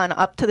you've done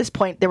up to this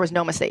point, there was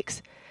no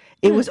mistakes?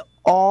 It was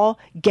all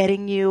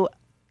getting you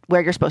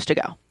where you're supposed to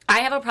go. I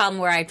have a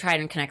problem where I try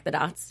and connect the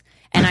dots.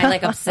 And I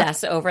like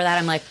obsess over that.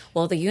 I'm like,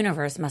 well, the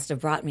universe must have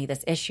brought me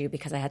this issue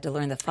because I had to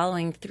learn the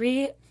following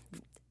 3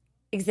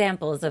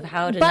 examples of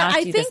how to But not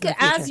I do think this in the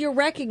future. as you're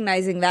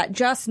recognizing that,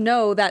 just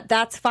know that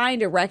that's fine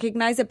to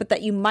recognize it, but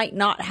that you might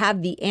not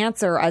have the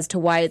answer as to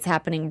why it's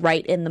happening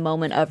right in the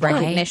moment of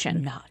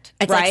recognition. Not.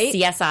 It's Right? like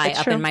CSI It's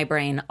up true. in my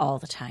brain all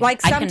the time.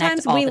 Like I connect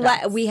sometimes all the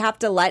dots. we have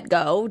to let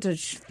go, to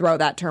throw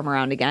that term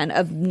around again,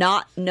 of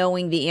not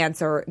knowing the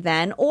answer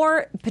then,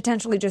 or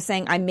potentially just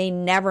saying I may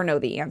never know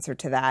the answer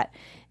to that.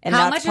 And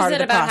How that's much part is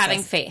of it the about process.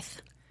 having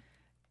faith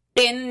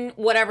in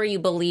whatever you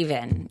believe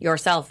in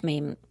yourself?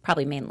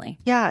 Probably mainly.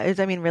 Yeah,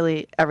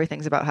 really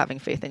everything's about having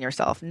faith in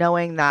yourself,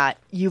 knowing that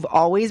you've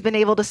always been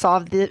able to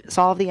solve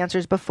the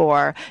answers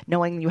before,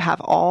 knowing you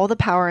have all the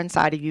power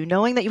inside of you,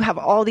 knowing that you have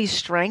all these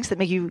strengths that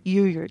make you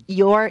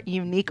your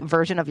unique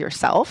version of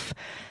yourself.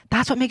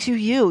 That's what makes you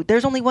you.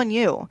 There's only one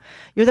you.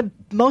 You're the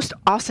most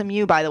awesome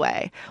you, by the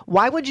way.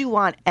 Why would you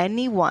want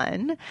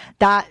anyone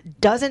that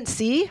doesn't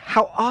see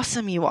how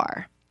awesome you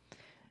are?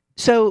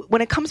 So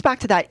when it comes back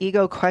to that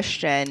ego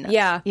question,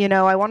 Yeah.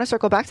 I want to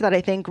circle back to that.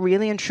 I think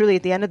really and truly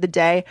at the end of the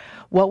day,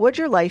 what would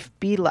your life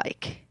be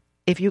like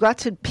if you got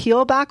to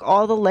peel back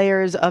all the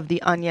layers of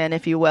the onion,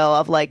 if you will,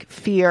 of like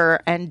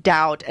fear and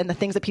doubt and the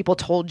things that people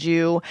told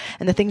you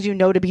and the things you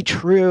know to be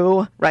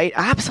true, right?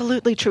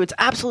 Absolutely true. It's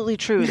absolutely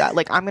true that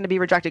like I'm going to be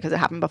rejected because it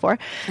happened before.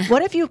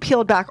 What if you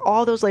peeled back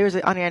all those layers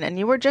of the onion and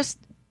you were just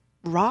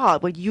raw,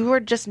 when you were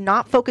just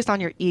not focused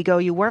on your ego,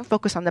 you weren't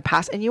focused on the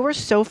past, and you were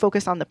so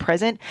focused on the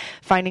present,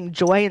 finding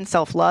joy and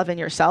self-love in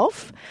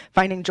yourself,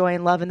 finding joy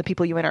and love in the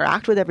people you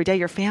interact with every day,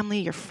 your family,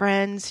 your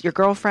friends, your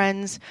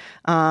girlfriends.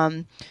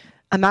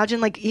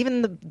 Imagine like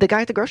even the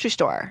guy at the grocery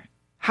store.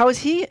 How is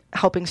he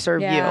helping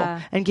serve Yeah.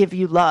 you and give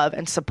you love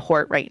and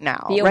support right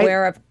now? Be right?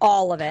 aware of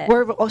all of it.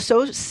 We're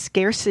so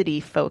scarcity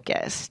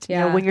focused. You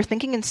Yeah. know, when you're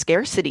thinking in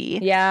scarcity,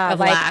 yeah, Of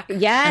lack.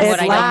 Yes, Of what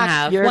I don't lack.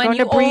 have. You're going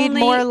to breed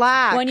more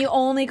lack. When you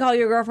only call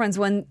your girlfriends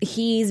when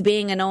he's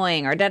being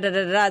annoying or da da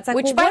da da. It's like,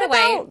 Which, well, by what the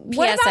way, about-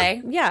 what PSA,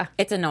 about- yeah.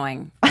 it's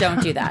annoying.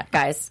 Don't do that,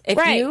 guys. If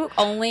Right. you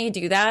only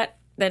do that,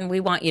 then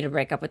we want you to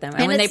break up with them.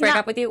 And And when they it's break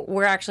not- up with you,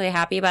 we're actually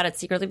happy about it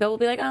secretly, but we'll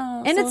be like,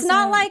 oh. And so it's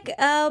not sad. like,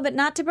 but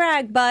not to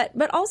brag, but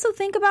also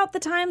think about the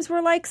times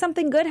where like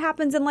something good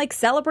happens and like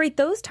celebrate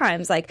those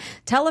times. Like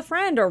tell a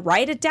friend or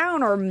write it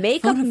down or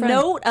make a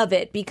note of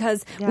it,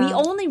 because we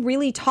only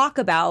really talk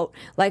about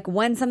like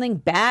when something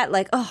bad,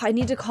 like, oh, I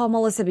need to call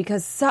Melissa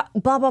because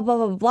blah, blah, blah,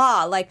 blah,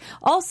 blah. Like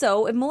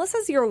also, if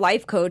Melissa's your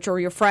life coach or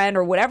your friend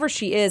or whatever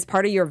she is,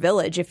 part of your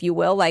village, if you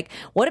will, like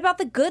what about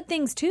the good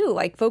things too?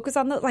 Like focus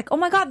on the, like, oh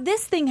my God,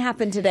 this thing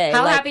happened today.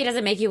 How like, happy does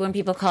it make you when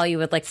people call you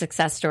with like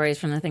success stories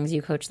from the things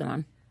you coach them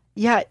on?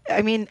 Yeah,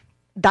 I mean,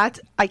 that's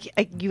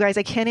you guys,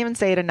 I can't even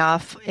say it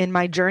enough. In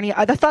my journey,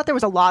 I thought there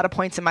was a lot of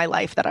points in my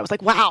life that I was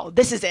like, wow,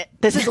 this is it.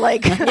 This is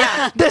like,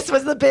 this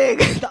is the big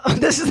moment,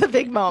 This is the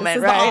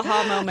right?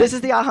 aha moment. This is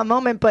the aha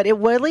moment. But it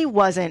really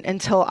wasn't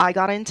until I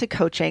got into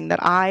coaching that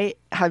I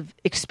have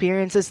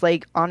experienced this,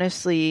 like,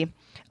 honestly,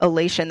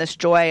 elation, this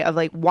joy of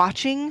like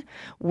watching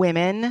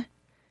women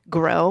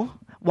grow,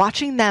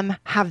 watching them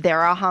have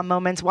their aha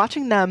moments,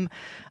 watching them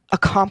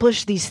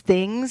accomplish these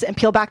things and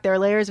peel back their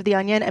layers of the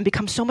onion and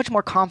become so much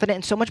more confident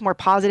and so much more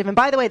positive. And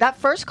by the way, that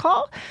first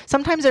call,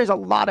 sometimes there's a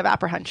lot of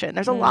apprehension.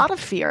 There's a lot of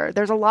fear.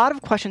 There's a lot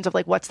of questions of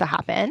like, what's to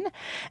happen?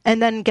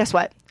 And then guess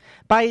what?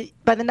 By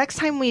the next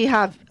time we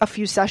have a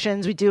few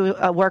sessions, we do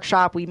a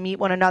workshop, we meet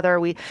one another,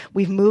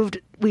 we've moved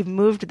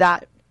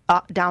that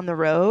down the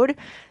road.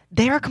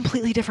 They are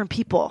completely different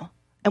people.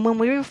 And when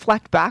we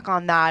reflect back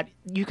on that,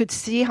 you could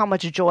see how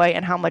much joy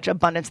and how much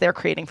abundance they're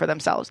creating for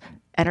themselves.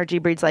 Energy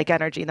breeds like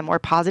energy. The more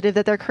positive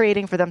that they're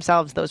creating for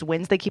themselves, those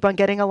wins they keep on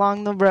getting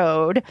along the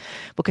road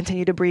will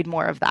continue to breed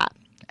more of that.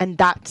 And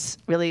that's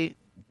really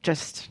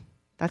just,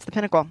 that's the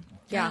pinnacle.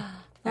 yeah,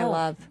 I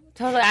love.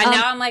 Totally.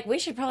 Now I'm like, we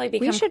should probably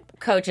become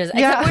coaches.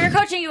 Yeah. Except we're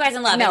coaching you guys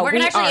in love. No, and we're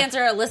going to we actually are.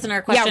 answer a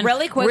listener question. Yeah,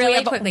 really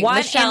quickly. One,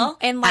 Michelle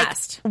in like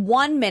asked.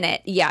 1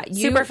 minute. Yeah,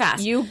 Super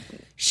fast.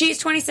 She's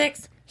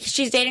 26.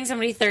 She's dating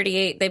somebody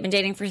 38. They've been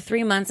dating for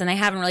 3 months, and they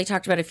haven't really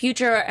talked about a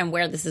future and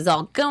where this is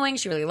all going.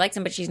 She really likes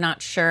him, but she's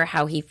not sure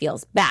how he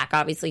feels back.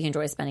 Obviously, he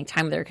enjoys spending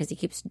time with her because he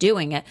keeps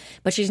doing it,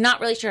 but she's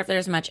not really sure if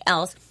there's much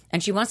else.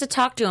 And she wants to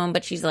talk to him,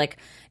 but she's like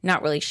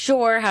not really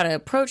sure how to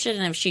approach it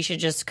and if she should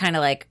just kind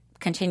of like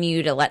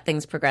continue to let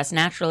things progress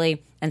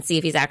naturally and see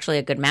if he's actually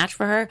a good match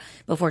for her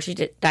before she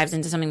dives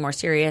into something more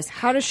serious.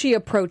 How does she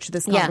approach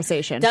this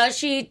conversation? Does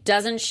she?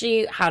 Doesn't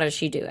she? How does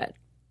she do it?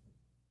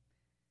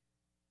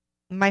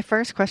 My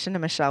first question to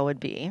Michelle would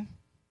be,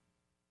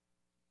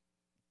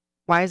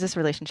 why is this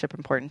relationship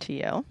important to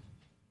you?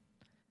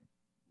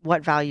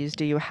 What values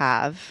do you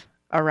have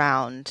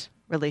around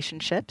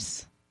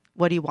relationships?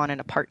 What do you want in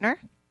a partner?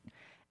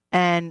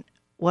 And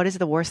what is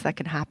the worst that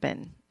can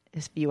happen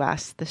if you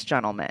ask this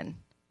gentleman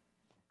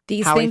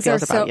These how he things are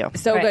feels about you?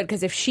 so good,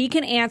 because if she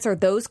can answer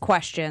those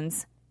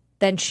questions,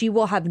 then she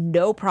will have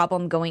no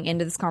problem going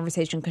into this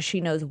conversation because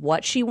she knows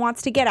what she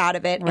wants to get out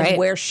of it Right. and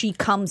where she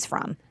comes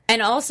from.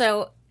 And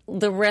also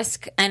the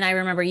risk, and I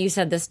remember you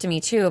said this to me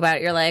too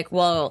about, you're like,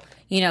 well,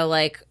 you know,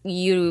 like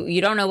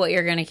you don't know what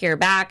you're going to hear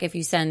back if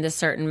you send this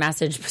certain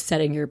message,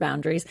 setting your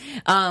boundaries.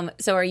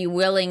 So are you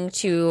willing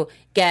to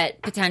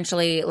get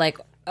potentially like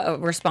a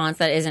response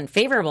that isn't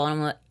favorable? And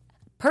I'm like,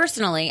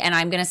 personally, and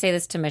I'm going to say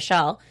this to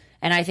Michelle,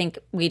 and I think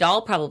we'd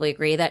all probably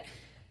agree that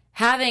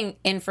having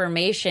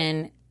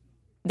information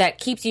that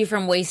keeps you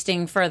from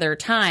wasting further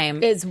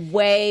time Is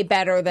way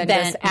better than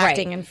just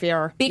acting in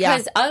fear.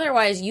 because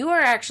otherwise you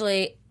are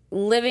actually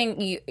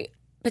living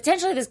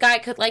potentially this guy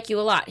could like you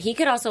a lot. He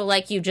could also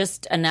like you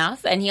just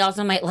enough, and he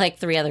also might like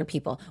 3 other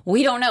people.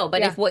 We don't know.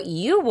 But if what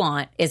you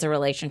want is a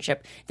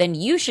relationship, then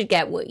you should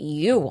get what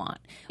you want.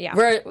 Yeah.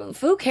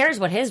 Who cares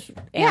what his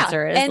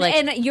answer is?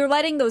 And you're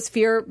letting those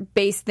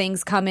fear-based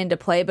things come into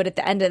play, but at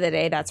the end of the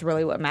day, that's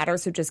really what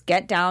matters. So just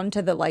get down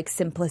to the like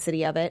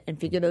simplicity of it and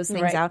figure those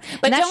things out.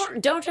 But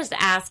And don't just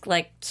ask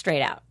like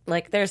straight out.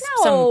 Like there's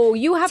No, some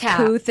you have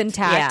couth and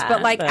tact, Yeah,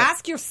 but like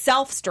ask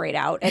yourself straight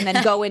out and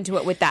then go into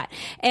it with that.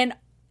 And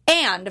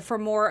for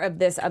more of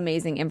this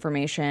amazing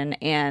information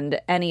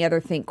and any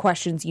other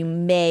questions you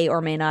may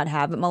or may not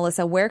have,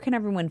 Melissa, where can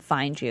everyone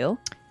find you?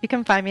 You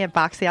can find me at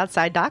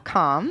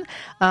boxtheoutside.com.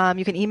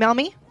 You can email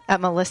me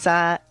at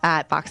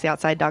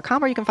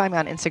melissa@boxtheoutside.com, or you can find me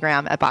on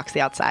Instagram at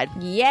boxtheoutside.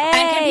 Yay!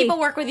 And can people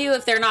work with you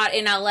if they're not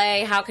in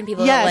LA? How can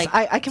people Yes, like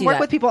I can do work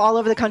that? with people all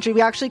over the country.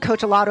 We actually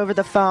coach a lot over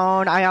the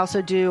phone. I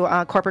also do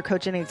corporate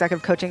coaching and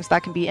executive coaching, so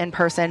that can be in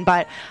person.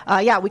 But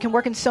yeah, we can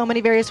work in so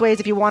many various ways.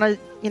 If you want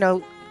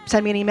to,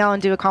 send me an email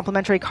and do a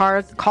complimentary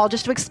call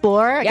just to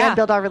explore, again,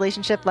 build our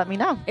relationship, let me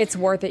know. It's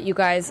worth it, you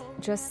guys.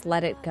 just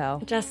let it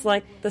go. Just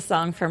like the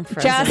song from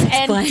Frozen.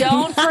 And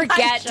don't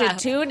forget to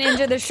tune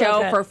into the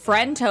show good. for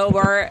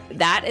Friendtober.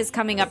 That is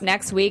coming up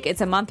next week.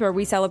 It's a month where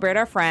we celebrate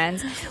our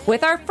friends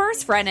with our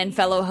first friend and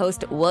fellow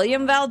host,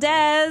 William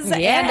Valdez.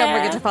 Yeah. And don't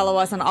forget to follow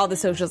us on all the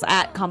socials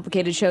at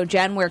Complicated Show.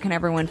 Jen, where can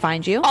everyone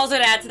find you? Also,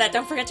 to add to that,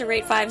 don't forget to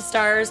rate 5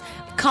 stars,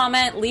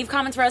 comment, leave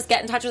comments for us,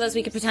 get in touch with us.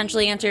 We could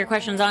potentially answer your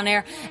questions on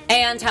air,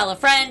 and tell a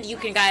friend. You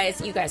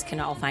guys can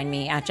all find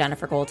me at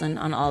Jennifer Golden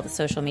on all the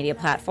social media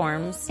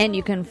platforms. And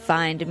you can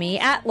find me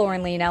at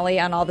Lauren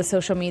Leonelli on all the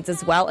social medias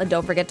as well. And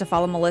don't forget to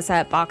follow Melissa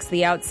at Box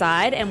the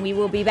Outside. And we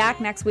will be back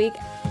next week.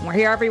 We're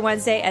here every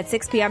Wednesday at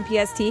 6 p.m.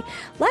 PST.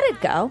 Let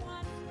it go.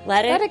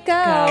 Let it go.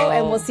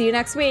 And we'll see you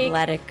next week.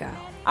 Let it go.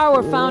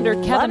 Our founder,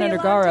 Kevin you,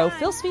 Undergaro,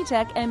 Phil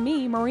Svitek, and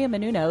me, Maria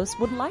Menounos,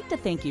 would like to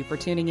thank you for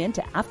tuning in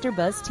to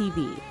AfterBuzz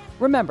TV.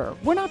 Remember,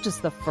 we're not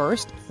just the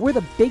first, we're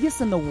the biggest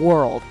in the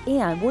world,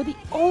 and we're the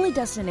only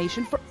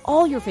destination for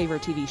all your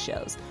favorite TV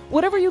shows.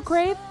 Whatever you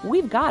crave,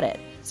 we've got it.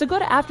 So go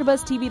to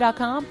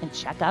AfterBuzzTV.com and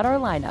check out our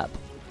lineup.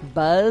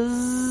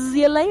 Buzz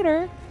you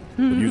later.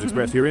 The views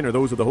expressed herein are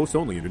those of the hosts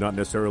only and do not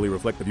necessarily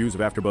reflect the views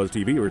of AfterBuzz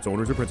TV or its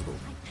owners or principals.